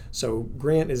falls. So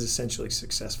Grant is essentially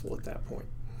successful at that point.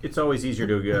 It's always easier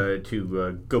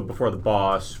to go before the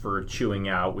boss for chewing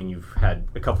out when you've had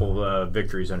a couple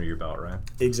victories under your belt, right?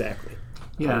 Exactly.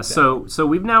 Yeah, Exactly. so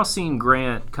we've now seen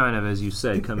Grant kind of, as you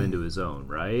said, come into his own,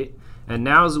 right? And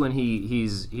now's when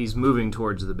he's moving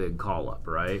towards the big call-up,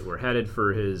 right? We're headed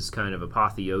for his kind of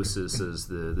apotheosis as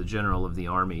the general of the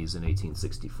armies in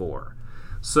 1864.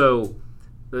 So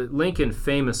Lincoln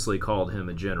famously called him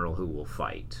a general who will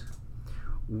fight.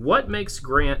 What makes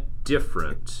Grant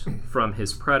different from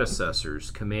his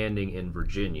predecessors commanding in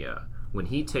Virginia when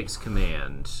he takes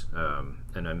command,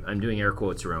 and I'm doing air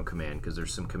quotes around command because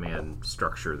there's some command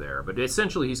structure there, but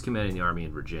essentially he's commanding the army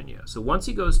in Virginia. So once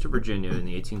he goes to Virginia in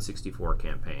the 1864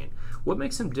 campaign, what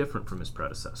makes him different from his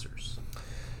predecessors?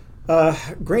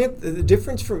 Grant, the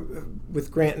difference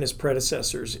with Grant and his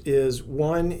predecessors is,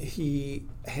 one, he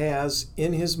has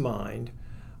in his mind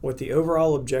what the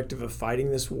overall objective of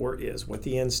fighting this war is, what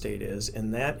the end state is,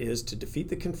 and that is to defeat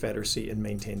the Confederacy and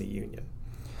maintain the Union.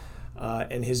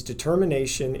 And his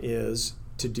determination is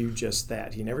to do just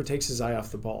that. He never takes his eye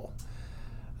off the ball.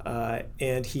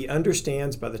 And he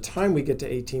understands by the time we get to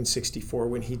 1864,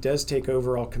 when he does take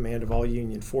overall command of all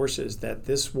Union forces, that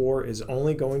this war is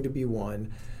only going to be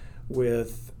won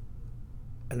with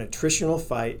an attritional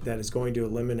fight that is going to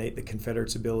eliminate the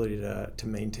Confederates' ability to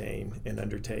maintain and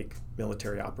undertake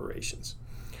military operations.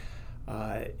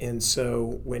 And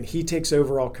so when he takes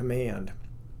overall command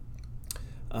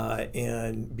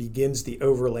and begins the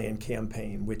Overland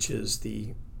Campaign, which is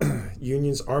the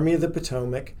Union's Army of the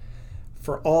Potomac,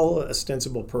 for all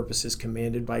ostensible purposes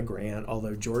commanded by Grant,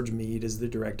 although George Meade is the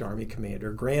direct Army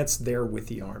commander, Grant's there with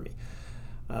the Army.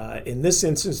 In this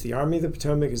instance, the Army of the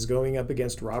Potomac is going up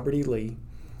against Robert E. Lee,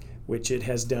 which it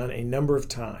has done a number of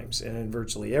times. And in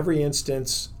virtually every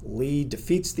instance, Lee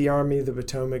defeats the Army of the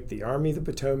Potomac. The Army of the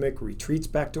Potomac retreats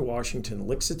back to Washington,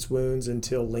 licks its wounds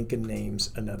until Lincoln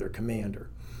names another commander.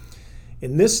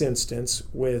 In this instance,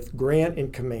 with Grant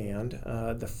in command,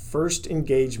 the first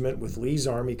engagement with Lee's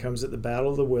army comes at the Battle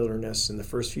of the Wilderness in the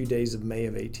first few days of May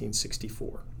of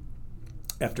 1864.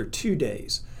 After 2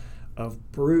 days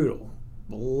of brutal,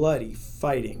 bloody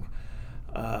fighting,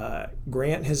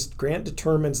 Grant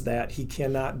determines that he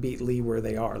cannot beat Lee where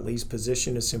they are. Lee's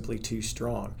position is simply too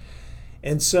strong.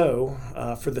 And so,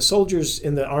 for the soldiers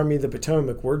in the Army of the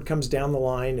Potomac, word comes down the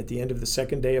line at the end of the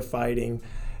second day of fighting,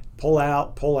 pull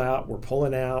out, we're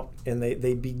pulling out, and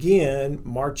they begin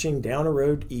marching down a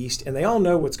road east, and they all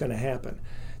know what's going to happen.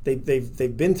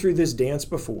 They've been through this dance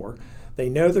before. They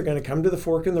know they're going to come to the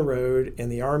fork in the road, and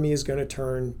the army is going to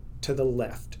turn to the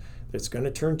left. It's going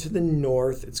to turn to the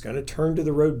north. It's going to turn to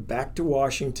the road back to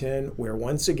Washington, where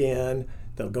once again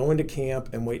they'll go into camp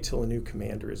and wait till a new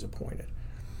commander is appointed.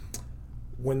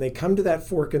 When they come to that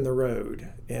fork in the road,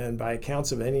 and by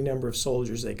accounts of any number of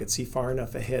soldiers they could see far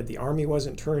enough ahead, the army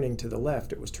wasn't turning to the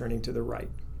left, it was turning to the right.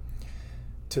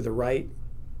 To the right,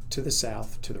 to the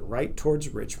south, to the right towards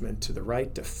Richmond, to the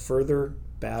right to further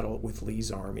battle with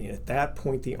Lee's army. And at that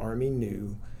point, the army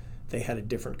knew they had a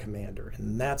different commander.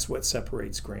 And that's what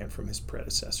separates Grant from his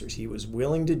predecessors. He was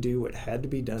willing to do what had to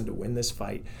be done to win this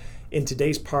fight. In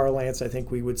today's parlance, I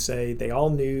think we would say they all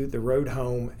knew the road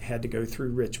home had to go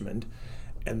through Richmond,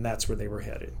 and that's where they were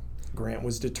headed. Grant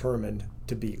was determined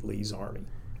to beat Lee's army.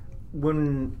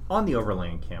 When on the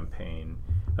Overland Campaign,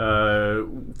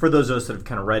 for those of us that have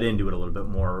kind of read into it a little bit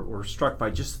more, we're struck by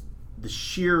just the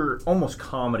sheer almost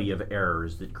comedy of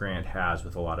errors that Grant has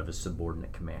with a lot of his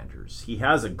subordinate commanders. He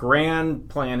has a grand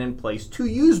plan in place to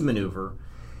use maneuver,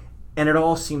 and it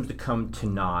all seems to come to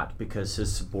naught because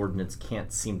his subordinates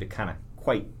can't seem to kind of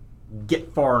quite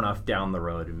get far enough down the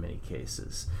road in many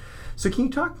cases. So can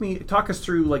you talk us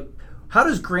through, like, how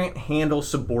does Grant handle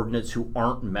subordinates who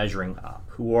aren't measuring up,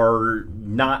 who are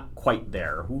not quite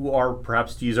there, who are,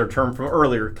 perhaps to use our term from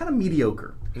earlier, kind of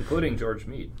mediocre? Including George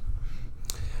Meade.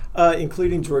 Grant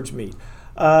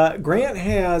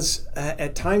has,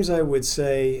 at times I would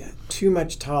say, too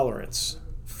much tolerance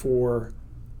for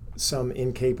some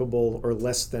incapable or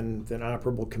less than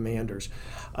operable commanders.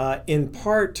 In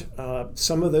part,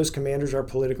 some of those commanders are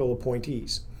political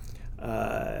appointees,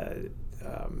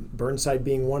 Burnside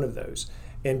being one of those.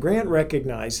 And Grant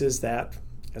recognizes that,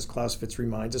 as Clausewitz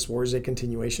reminds us, war is a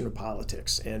continuation of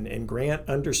politics. And Grant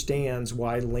understands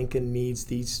why Lincoln needs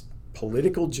these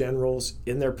political generals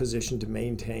in their position to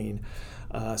maintain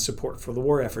support for the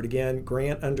war effort. Again,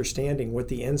 Grant understanding what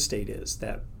the end state is,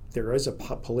 that there is a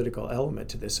political element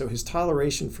to this. So his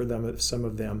toleration for them, some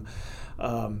of them,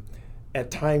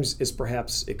 at times is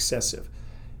perhaps excessive.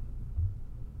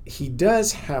 He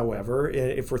does, however,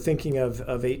 if we're thinking of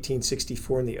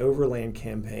 1864 and the Overland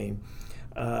Campaign,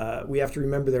 we have to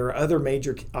remember there are other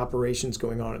major operations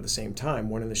going on at the same time,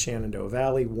 one in the Shenandoah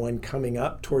Valley, one coming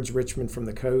up towards Richmond from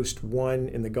the coast, one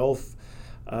in the Gulf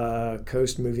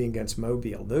coast moving against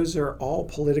Mobile. Those are all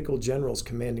political generals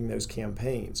commanding those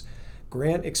campaigns.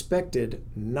 Grant expected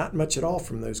not much at all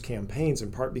from those campaigns,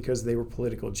 in part because they were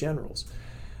political generals.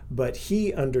 But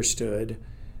he understood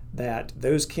that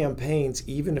those campaigns,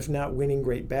 even if not winning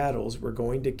great battles, were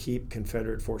going to keep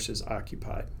Confederate forces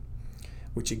occupied,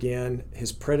 which again,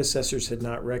 his predecessors had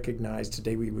not recognized.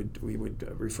 Today we would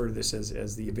refer to this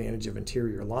as the advantage of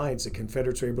interior lines. The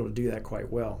Confederates were able to do that quite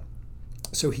well.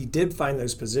 So he did find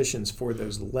those positions for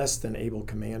those less than able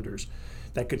commanders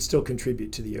that could still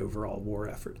contribute to the overall war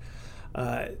effort.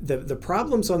 The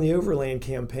problems on the Overland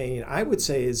Campaign, I would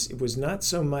say, it was not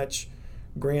so much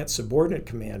Grant's subordinate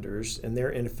commanders and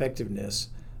their ineffectiveness,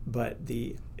 but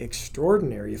the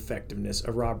extraordinary effectiveness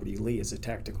of Robert E. Lee as a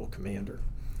tactical commander,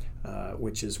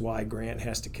 which is why Grant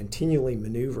has to continually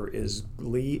maneuver.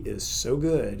 Lee is so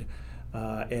good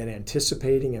at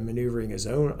anticipating and maneuvering his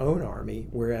own army,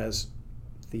 whereas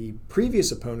the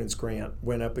previous opponents Grant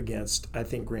went up against, I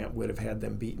think Grant would have had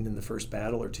them beaten in the first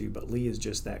battle or two, but Lee is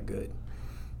just that good.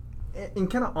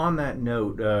 And kind of on that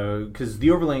note, because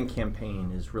the Overland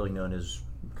Campaign is really known as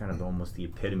kind of almost the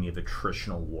epitome of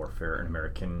attritional warfare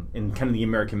in kind of the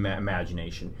American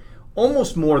imagination,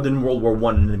 almost more than World War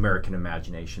I in the American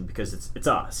imagination, because it's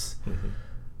us. Mm-hmm.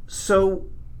 So,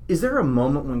 is there a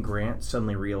moment when Grant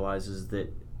suddenly realizes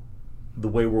that the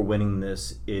way we're winning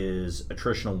this is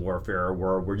attritional warfare,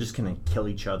 where we're just going to kill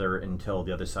each other until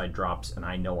the other side drops and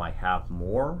I know I have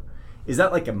more? Is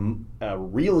that like a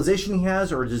realization he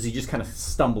has, or does he just kind of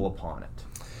stumble upon it?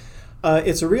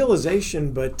 It's a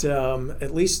realization, but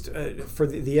at least for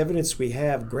the evidence we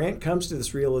have, Grant comes to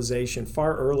this realization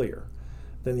far earlier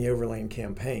than the Overland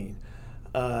Campaign,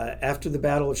 after the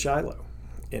Battle of Shiloh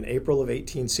in April of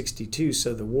 1862.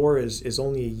 So the war is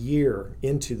only a year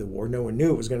into the war. No one knew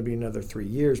it was going to be another 3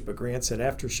 years, but Grant said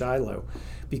after Shiloh,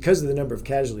 because of the number of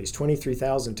casualties,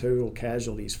 23,000 total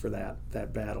casualties for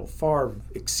that battle, far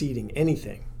exceeding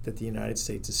anything that the United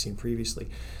States has seen previously.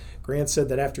 Grant said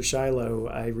that after Shiloh,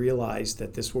 I realized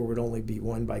that this war would only be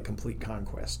won by complete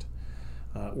conquest,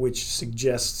 which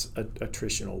suggests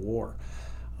attritional war.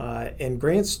 And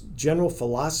Grant's general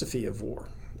philosophy of war,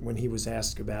 when he was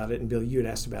asked about it, and Bill, you had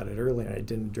asked about it earlier, and I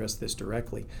didn't address this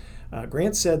directly.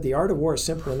 Grant said the art of war is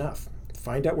simple enough.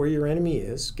 Find out where your enemy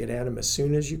is, get at him as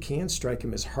soon as you can, strike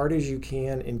him as hard as you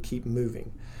can, and keep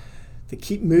moving. The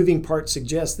keep moving part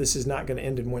suggests this is not going to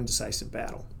end in one decisive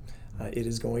battle. It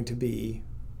is going to be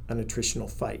an attritional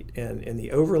fight. And in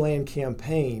the Overland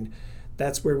Campaign,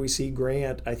 that's where we see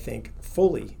Grant, I think,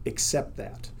 fully accept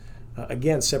that.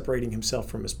 Again, separating himself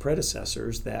from his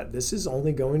predecessors, that this is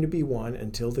only going to be won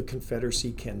until the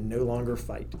Confederacy can no longer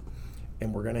fight.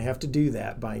 And we're going to have to do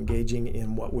that by engaging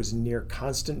in what was near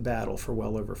constant battle for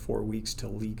well over 4 weeks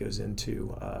till Lee goes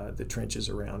into the trenches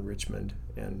around Richmond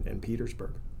and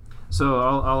Petersburg. So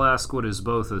I'll ask what is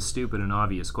both a stupid and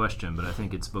obvious question, but I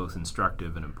think it's both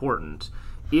instructive and important.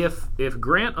 If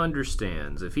Grant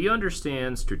understands, if he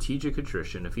understands strategic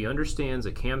attrition, if he understands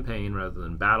a campaign rather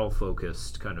than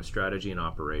battle-focused kind of strategy and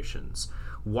operations,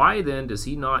 why then does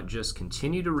he not just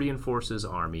continue to reinforce his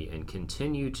army and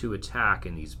continue to attack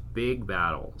in these big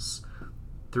battles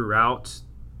throughout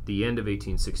the end of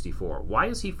 1864? Why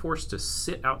is he forced to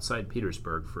sit outside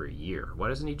Petersburg for a year? Why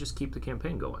doesn't he just keep the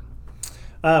campaign going?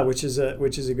 Which is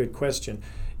a good question.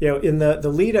 In the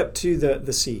lead up to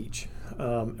the siege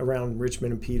around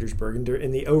Richmond and Petersburg, and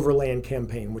in the Overland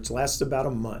Campaign, which lasted about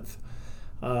a month,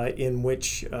 in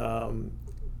which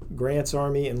Grant's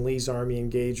army and Lee's army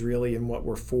engaged really in what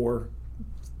were four,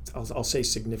 I'll say,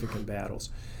 significant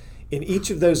battles. In each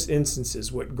of those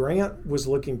instances, what Grant was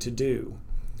looking to do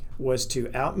was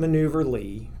to outmaneuver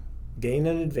Lee, gain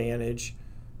an advantage,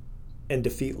 and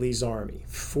defeat Lee's army,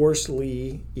 force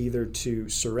Lee either to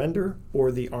surrender or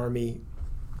the army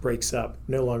breaks up,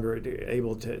 no longer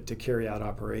able to carry out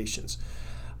operations.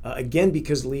 Again,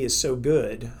 because Lee is so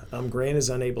good, Grant is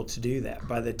unable to do that.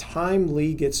 By the time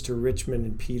Lee gets to Richmond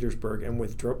and Petersburg and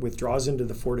withdraws into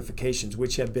the fortifications,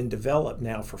 which have been developed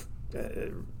now for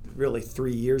really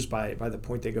 3 years by the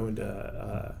point they go into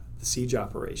the siege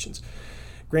operations,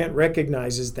 Grant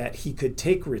recognizes that he could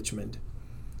take Richmond,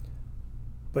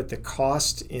 but the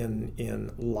cost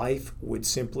in life would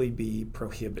simply be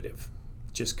prohibitive.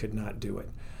 Just could not do it.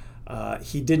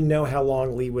 He didn't know how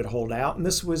long Lee would hold out, and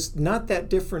this was not that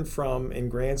different from, in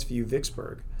Grant's view,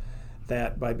 Vicksburg,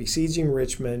 that by besieging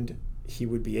Richmond, he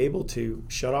would be able to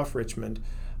shut off Richmond,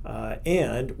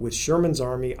 and with Sherman's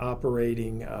army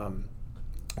operating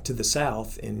to the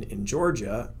south in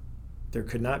Georgia, there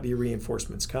could not be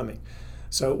reinforcements coming.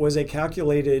 So it was a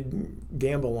calculated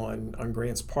gamble on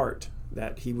Grant's part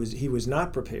that he was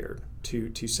not prepared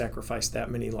to sacrifice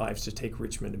that many lives to take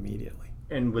Richmond immediately.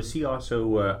 And was he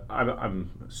also,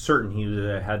 I'm certain he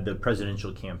had the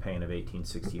presidential campaign of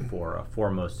 1864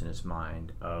 foremost in his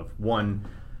mind, of one,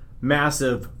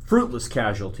 massive fruitless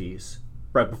casualties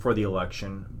right before the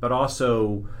election, but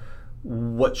also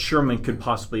what Sherman could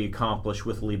possibly accomplish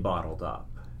with Lee bottled up.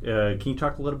 Can you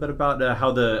talk a little bit about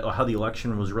how the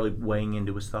election was really weighing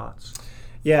into his thoughts?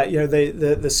 Yeah,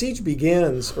 the siege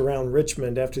begins around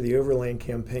Richmond after the Overland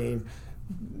Campaign,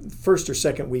 first or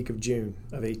second week of June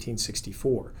of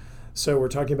 1864. So we're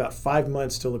talking about 5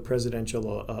 months till the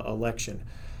presidential election.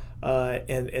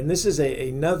 And this is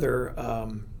another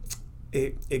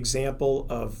example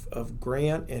of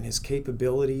Grant and his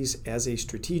capabilities as a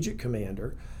strategic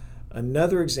commander.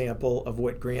 Another example of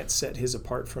what Grant set his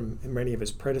apart from many of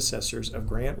his predecessors, of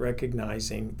Grant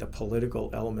recognizing the political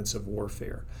elements of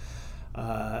warfare.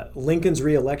 Lincoln's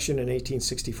reelection in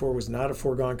 1864 was not a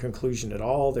foregone conclusion at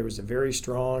all. There was a very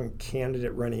strong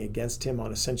candidate running against him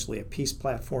on essentially a peace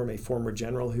platform, a former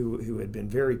general who had been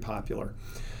very popular.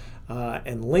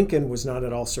 And Lincoln was not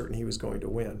at all certain he was going to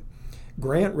win.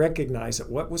 Grant recognized that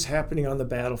what was happening on the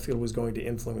battlefield was going to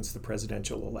influence the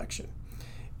presidential election.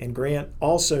 And Grant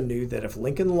also knew that if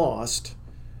Lincoln lost,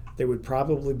 there would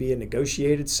probably be a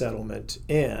negotiated settlement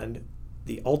and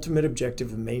the ultimate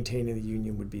objective of maintaining the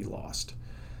Union would be lost.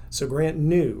 So Grant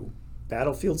knew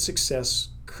battlefield success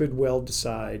could well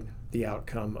decide the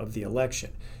outcome of the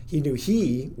election. He knew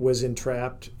he was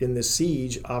entrapped in the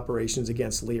siege operations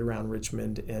against Lee around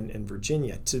Richmond and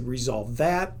Virginia. To resolve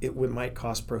that, it might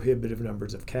cost prohibitive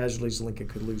numbers of casualties. Lincoln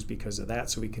could lose because of that,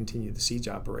 so he continued the siege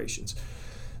operations.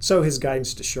 So his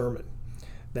guidance to Sherman,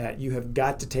 that you have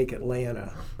got to take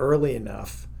Atlanta early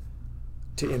enough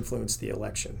to influence the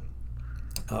election,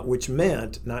 which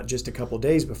meant not just a couple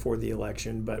days before the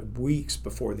election, but weeks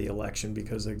before the election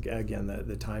because, again,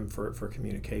 the time for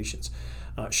communications.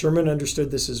 Sherman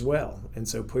understood this as well, and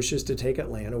so pushes to take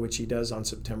Atlanta, which he does on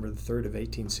September the 3rd of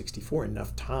 1864,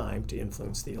 enough time to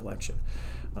influence the election.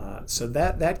 So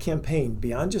that campaign,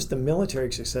 beyond just the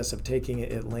military success of taking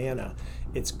Atlanta,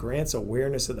 it's Grant's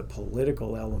awareness of the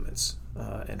political elements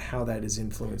and how that is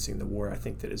influencing the war, I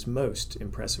think, that is most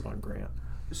impressive on Grant.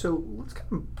 So let's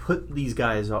kind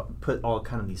of put all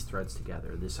kind of these threads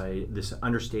together. This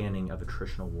understanding of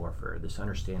attritional warfare, this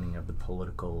understanding of the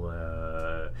political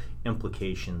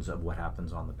implications of what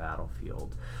happens on the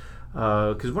battlefield.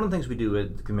 Because one of the things we do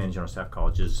at the Command General Staff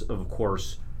College is, of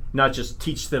course, not just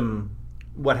teach them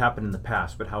what happened in the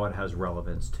past, but how it has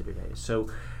relevance to today. So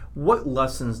what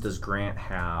lessons does Grant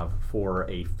have for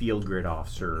a field grade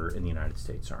officer in the United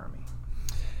States Army?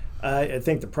 I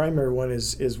think the primary one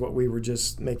is what we were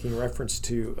just making reference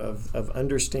to of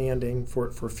understanding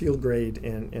for field grade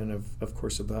and of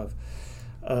course above,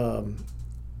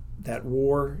 that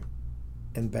war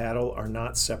and battle are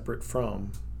not separate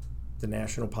from the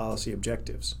national policy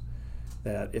objectives.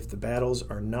 That if the battles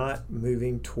are not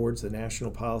moving towards the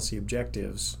national policy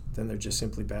objectives, then they're just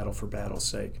simply battle for battle's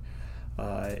sake.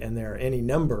 And there are any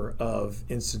number of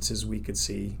instances we could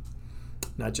see,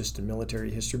 not just in military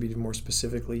history, but more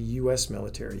specifically U.S.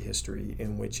 military history,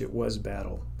 in which it was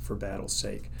battle for battle's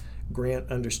sake. Grant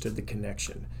understood the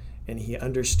connection, and he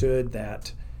understood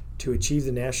that to achieve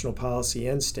the national policy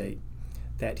end state,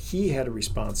 that he had a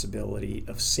responsibility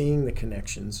of seeing the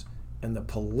connections and the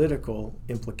political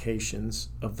implications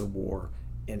of the war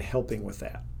and helping with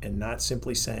that, and not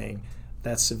simply saying,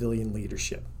 that's civilian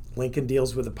leadership. Lincoln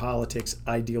deals with the politics,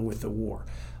 I deal with the war.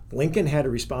 Lincoln had a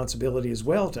responsibility as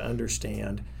well to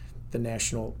understand the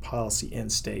national policy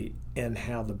end state and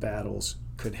how the battles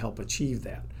could help achieve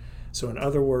that. So in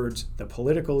other words, the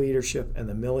political leadership and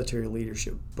the military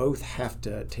leadership both have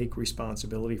to take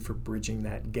responsibility for bridging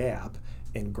that gap,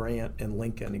 and Grant and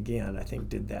Lincoln, again, I think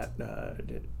did that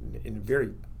in a very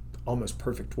almost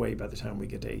perfect way by the time we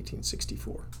get to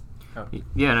 1864.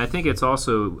 Yeah, and I think it's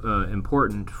also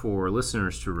important for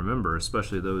listeners to remember,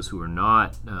 especially those who are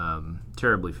not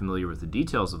terribly familiar with the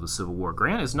details of the Civil War.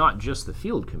 Grant is not just the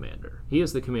field commander. He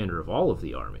is the commander of all of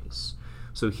the armies.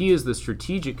 So he is the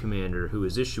strategic commander who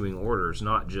is issuing orders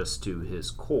not just to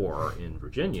his corps in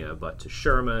Virginia, but to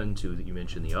Sherman, you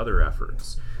mentioned the other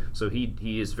efforts. So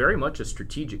he is very much a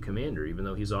strategic commander, even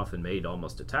though he's often made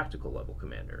almost a tactical level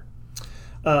commander.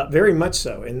 Very much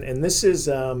so, and this is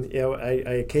I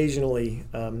occasionally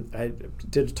I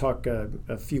did a talk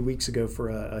a few weeks ago for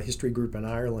a history group in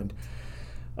Ireland,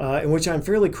 in which I'm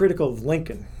fairly critical of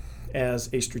Lincoln as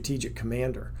a strategic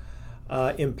commander,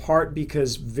 in part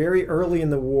because very early in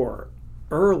the war,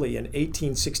 early in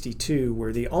 1862,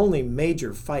 where the only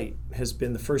major fight has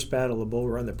been the First Battle of Bull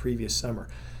Run the previous summer,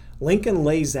 Lincoln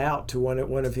lays out to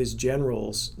one of his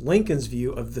generals Lincoln's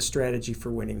view of the strategy for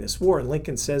winning this war. And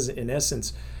Lincoln says, in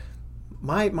essence,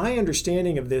 my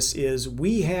understanding of this is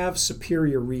we have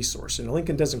superior resource. And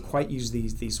Lincoln doesn't quite use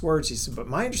these words. He said, but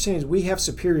my understanding is we have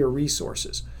superior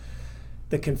resources.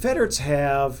 The Confederates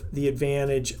have the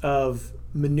advantage of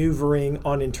maneuvering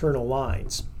on internal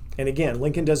lines. And again,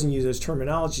 Lincoln doesn't use those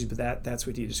terminologies, but that's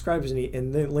what he describes.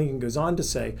 And then Lincoln goes on to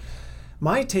say,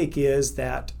 my take is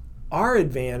that our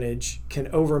advantage can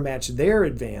overmatch their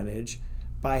advantage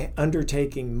by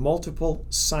undertaking multiple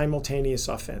simultaneous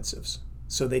offensives.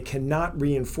 So they cannot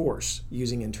reinforce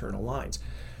using internal lines.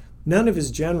 None of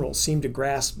his generals seem to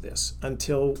grasp this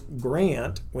until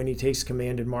Grant, when he takes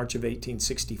command in March of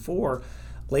 1864,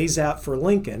 lays out for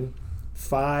Lincoln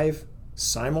 5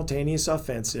 simultaneous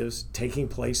offensives taking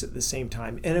place at the same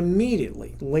time. And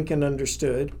immediately, Lincoln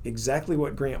understood exactly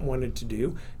what Grant wanted to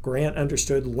do. Grant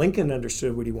understood, Lincoln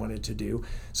understood what he wanted to do.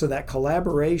 So that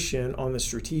collaboration on the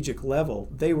strategic level,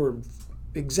 they were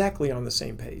exactly on the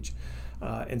same page.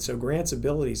 And so Grant's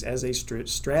abilities as a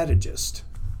strategist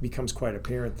becomes quite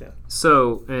apparent then.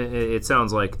 So it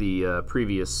sounds like the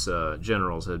previous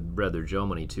generals had read their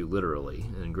Jomini too literally,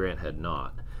 and Grant had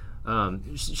not.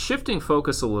 Shifting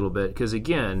focus a little bit, because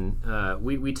again,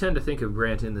 we tend to think of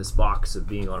Grant in this box of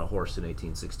being on a horse in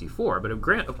 1864, but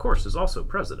Grant, of course, is also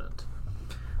president.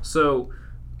 So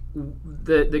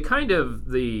the kind of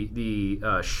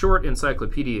the short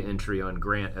encyclopedia entry on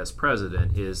Grant as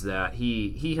president is that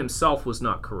he himself was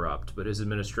not corrupt, but his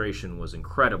administration was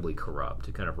incredibly corrupt.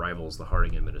 It kind of rivals the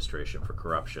Harding administration for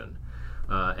corruption.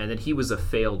 And that he was a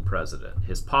failed president.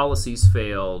 His policies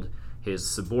failed. His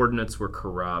subordinates were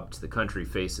corrupt. The country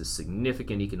faces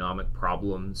significant economic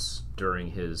problems during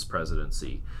his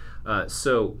presidency.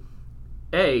 So,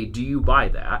 A, do you buy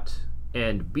that?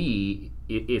 And B,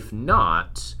 if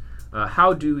not,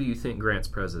 how do you think Grant's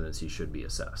presidency should be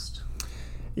assessed?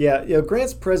 Yeah,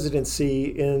 Grant's presidency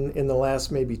in the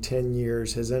last maybe 10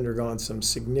 years has undergone some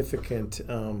significant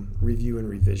review and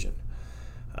revision.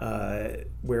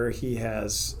 Where he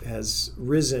has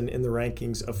risen in the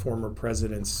rankings of former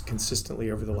presidents consistently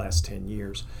over the last 10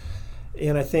 years.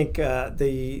 And I think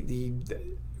the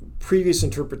previous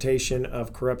interpretation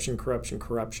of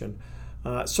corruption,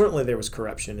 certainly there was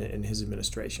corruption in his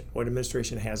administration. What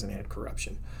administration hasn't had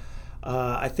corruption?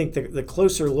 I think the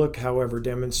closer look, however,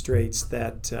 demonstrates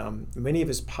that many of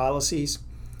his policies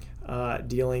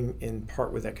dealing in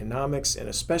part with economics and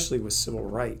especially with civil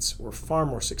rights were far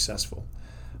more successful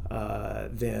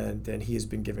than he has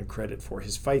been given credit for.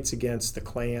 His fights against the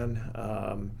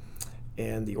Klan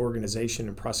and the organization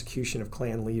and prosecution of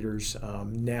Klan leaders,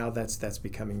 now that's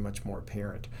becoming much more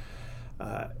apparent.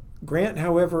 Grant,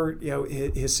 however,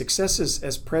 his successes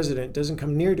as president doesn't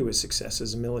come near to his success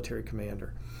as a military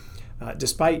commander,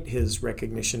 despite his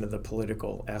recognition of the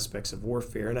political aspects of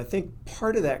warfare. And I think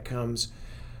part of that comes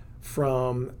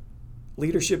from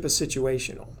leadership is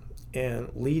situational. And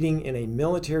leading in a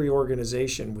military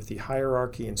organization with the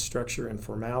hierarchy and structure and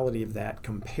formality of that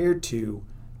compared to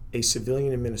a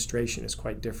civilian administration is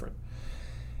quite different.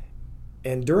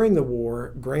 And during the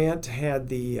war, Grant had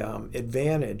the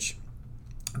advantage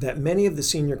that many of the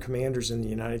senior commanders in the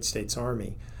United States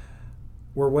Army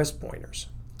were West Pointers.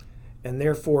 And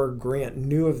therefore, Grant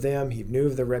knew of them, he knew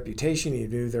of their reputation, he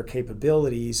knew their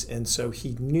capabilities, and so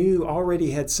he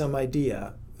already had some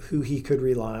idea who he could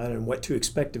rely on and what to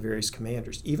expect of various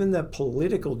commanders. Even the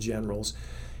political generals,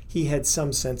 he had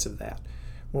some sense of that.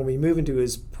 When we move into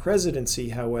his presidency,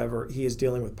 however, he is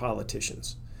dealing with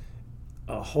politicians,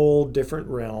 a whole different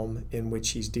realm in which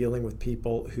he's dealing with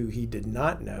people who he did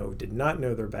not know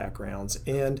their backgrounds,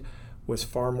 and was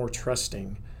far more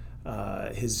trusting.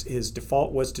 His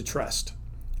default was to trust,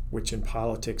 which in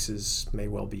politics may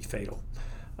well be fatal.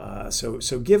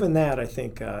 So given that, I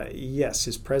think, yes,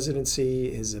 his presidency,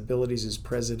 his abilities as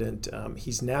president,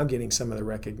 he's now getting some of the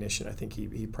recognition I think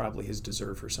he probably has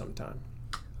deserved for some time.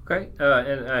 Okay,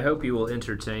 and I hope you will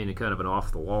entertain a kind of an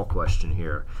off-the-wall question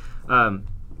here.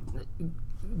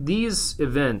 These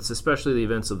events, especially the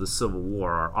events of the Civil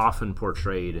War, are often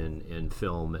portrayed in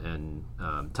film and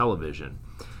television.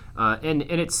 And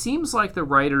it seems like the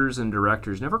writers and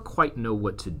directors never quite know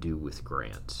what to do with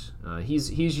Grant.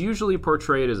 He's usually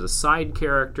portrayed as a side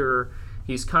character.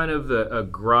 He's kind of a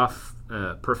gruff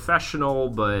professional,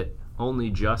 but only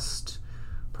just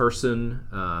person.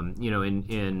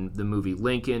 In the movie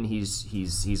Lincoln,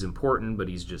 he's important, but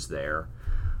he's just there.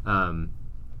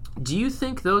 Do you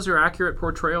think those are accurate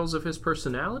portrayals of his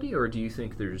personality, or do you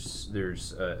think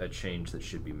there's a change that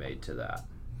should be made to that?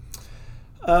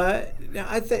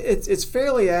 I think it's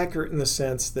fairly accurate in the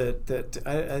sense that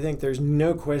I think there's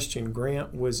no question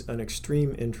Grant was an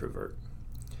extreme introvert,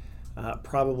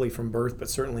 probably from birth, but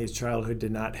certainly his childhood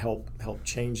did not help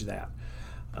change that.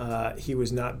 He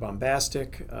was not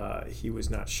bombastic. He was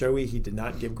not showy. He did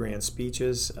not give grand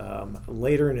speeches.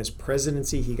 Later in his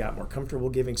presidency, he got more comfortable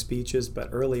giving speeches, but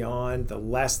early on, the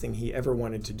last thing he ever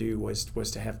wanted to do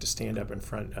was to have to stand up in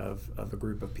front of a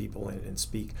group of people and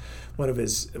speak. One of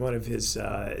his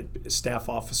staff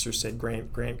officers said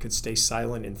Grant could stay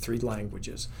silent in 3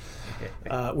 languages,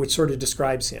 which sort of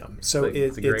describes him. So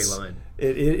it's a great line.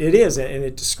 It is, and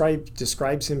it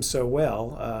describes him so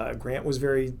well. Grant was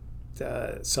very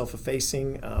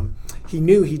self-effacing. He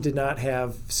knew he did not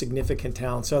have significant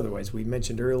talents otherwise. We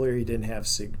mentioned earlier he didn't have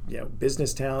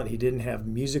business talent. He didn't have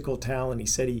musical talent. He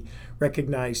said he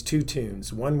recognized two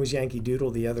tunes. One was Yankee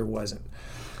Doodle, the other wasn't.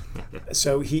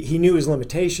 So he knew his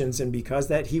limitations, and because of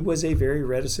that, he was a very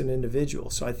reticent individual.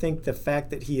 So I think the fact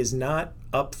that he is not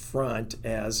up front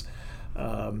as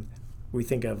we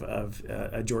think of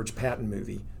a George Patton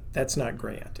movie, that's not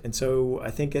Grant. And so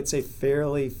I think it's a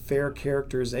fairly fair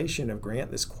characterization of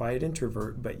Grant, this quiet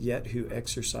introvert, but yet who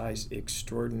exercised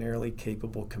extraordinarily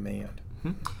capable command.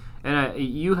 Mm-hmm. And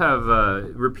you have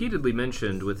repeatedly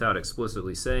mentioned, without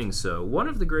explicitly saying so, one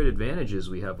of the great advantages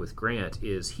we have with Grant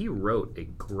is he wrote a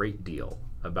great deal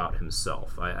about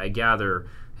himself. I gather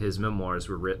his memoirs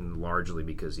were written largely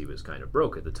because he was kind of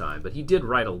broke at the time, but he did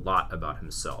write a lot about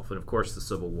himself. And of course, the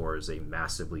Civil War is a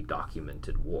massively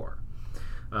documented war.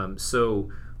 So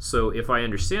if I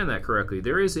understand that correctly,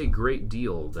 there is a great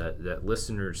deal that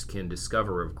listeners can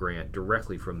discover of Grant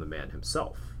directly from the man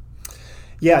himself.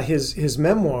 Yeah, his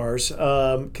memoirs,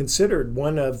 considered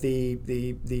one of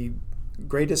the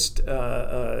greatest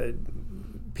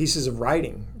pieces of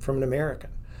writing from an American.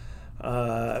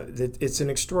 It's an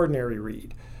extraordinary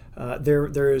read.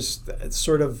 There's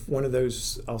sort of one of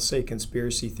those, I'll say,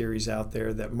 conspiracy theories out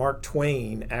there that Mark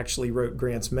Twain actually wrote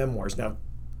Grant's memoirs. Now,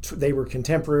 they were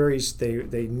contemporaries.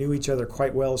 They knew each other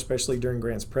quite well, especially during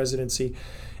Grant's presidency,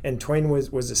 and Twain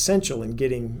was essential in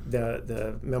getting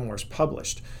the memoirs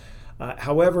published.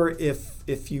 However,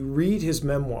 if you read his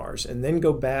memoirs and then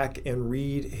go back and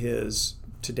read his,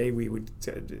 today we would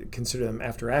consider them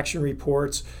after-action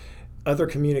reports, other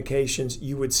communications,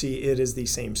 you would see it is the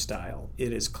same style.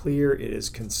 It is clear, it is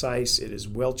concise, it is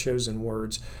well-chosen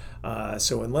words.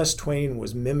 So unless Twain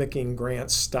was mimicking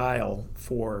Grant's style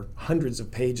for hundreds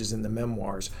of pages in the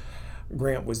memoirs,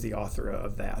 Grant was the author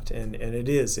of that. And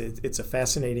it's a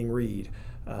fascinating read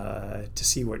to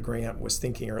see what Grant was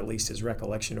thinking, or at least his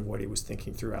recollection of what he was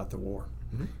thinking throughout the war.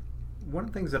 Mm-hmm. One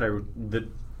of the things that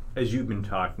as you've been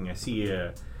talking, I see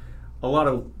a lot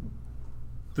of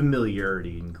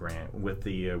familiarity in Grant with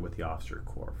the officer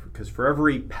corps, because for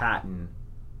every Patton,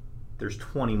 there's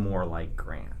 20 more like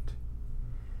Grant.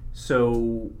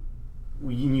 So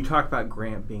when you talk about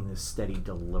Grant being this steady,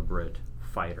 deliberate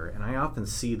fighter, and I often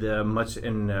see much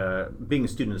in being a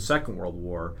student of the Second World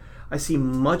War, I see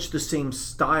much the same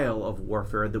style of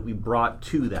warfare that we brought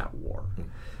to that war.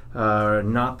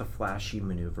 Not the flashy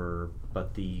maneuver,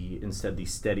 but instead the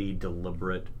steady,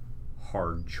 deliberate,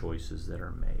 hard choices that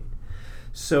are made.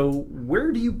 So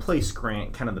where do you place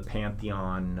Grant, kind of the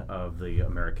pantheon of the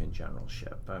American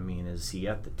generalship? I mean, is he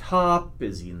at the top?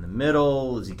 Is he in the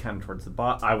middle? Is he kind of towards the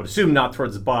bottom? I would assume not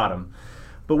towards the bottom.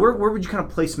 But where would you kind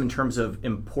of place him in terms of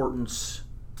importance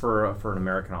for an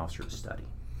American officer to study?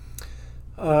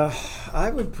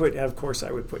 I would put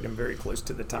him very close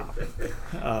to the top.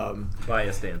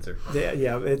 Biased answer.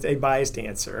 Yeah, it's a biased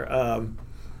answer.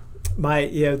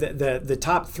 The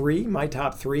top three, my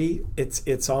top three,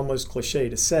 it's almost cliche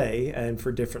to say, and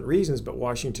for different reasons, but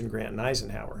Washington, Grant, and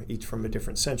Eisenhower, each from a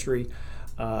different century,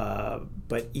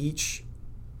 but each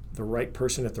the right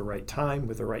person at the right time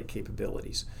with the right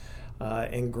capabilities.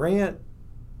 And Grant,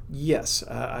 yes,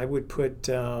 I would put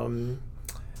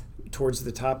towards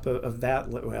the top of that.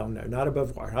 Well, no, not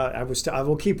above. I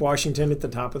will keep Washington at the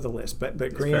top of the list, but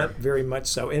Grant very much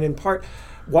so. And in part,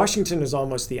 Washington is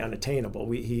almost the unattainable.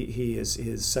 He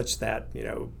is such that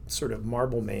sort of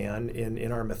marble man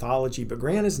in our mythology, but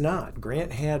Grant is not.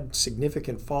 Grant had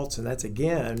significant faults, and that's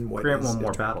again what Grant won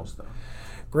more battles, though.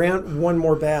 Grant won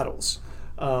more battles.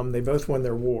 They both won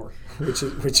their war,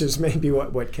 which is maybe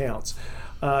what counts.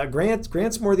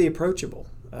 Grant's more the approachable.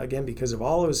 Again, because of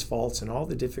all of his faults and all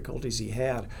the difficulties he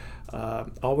had,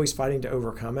 always fighting to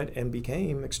overcome it, and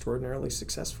became extraordinarily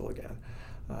successful again.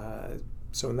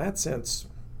 So in that sense,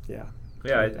 yeah.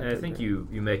 Yeah, and I think you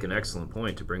make an excellent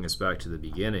point to bring us back to the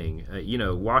beginning.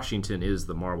 Washington is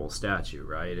the marble statue,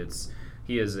 right?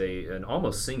 He is an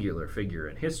almost singular figure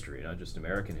in history, not just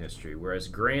American history, whereas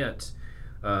Grant,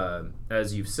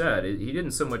 as you've said, he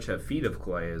didn't so much have feet of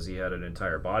clay as he had an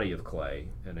entire body of clay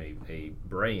and a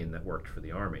brain that worked for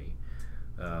the Army.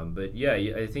 But yeah,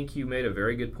 I think you made a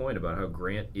very good point about how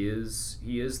Grant is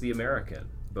the American,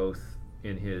 both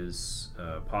in his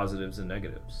positives and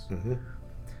negatives. Mm-hmm.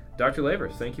 Dr. Laver,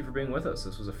 thank you for being with us.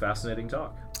 This was a fascinating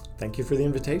talk. Thank you for the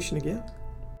invitation again.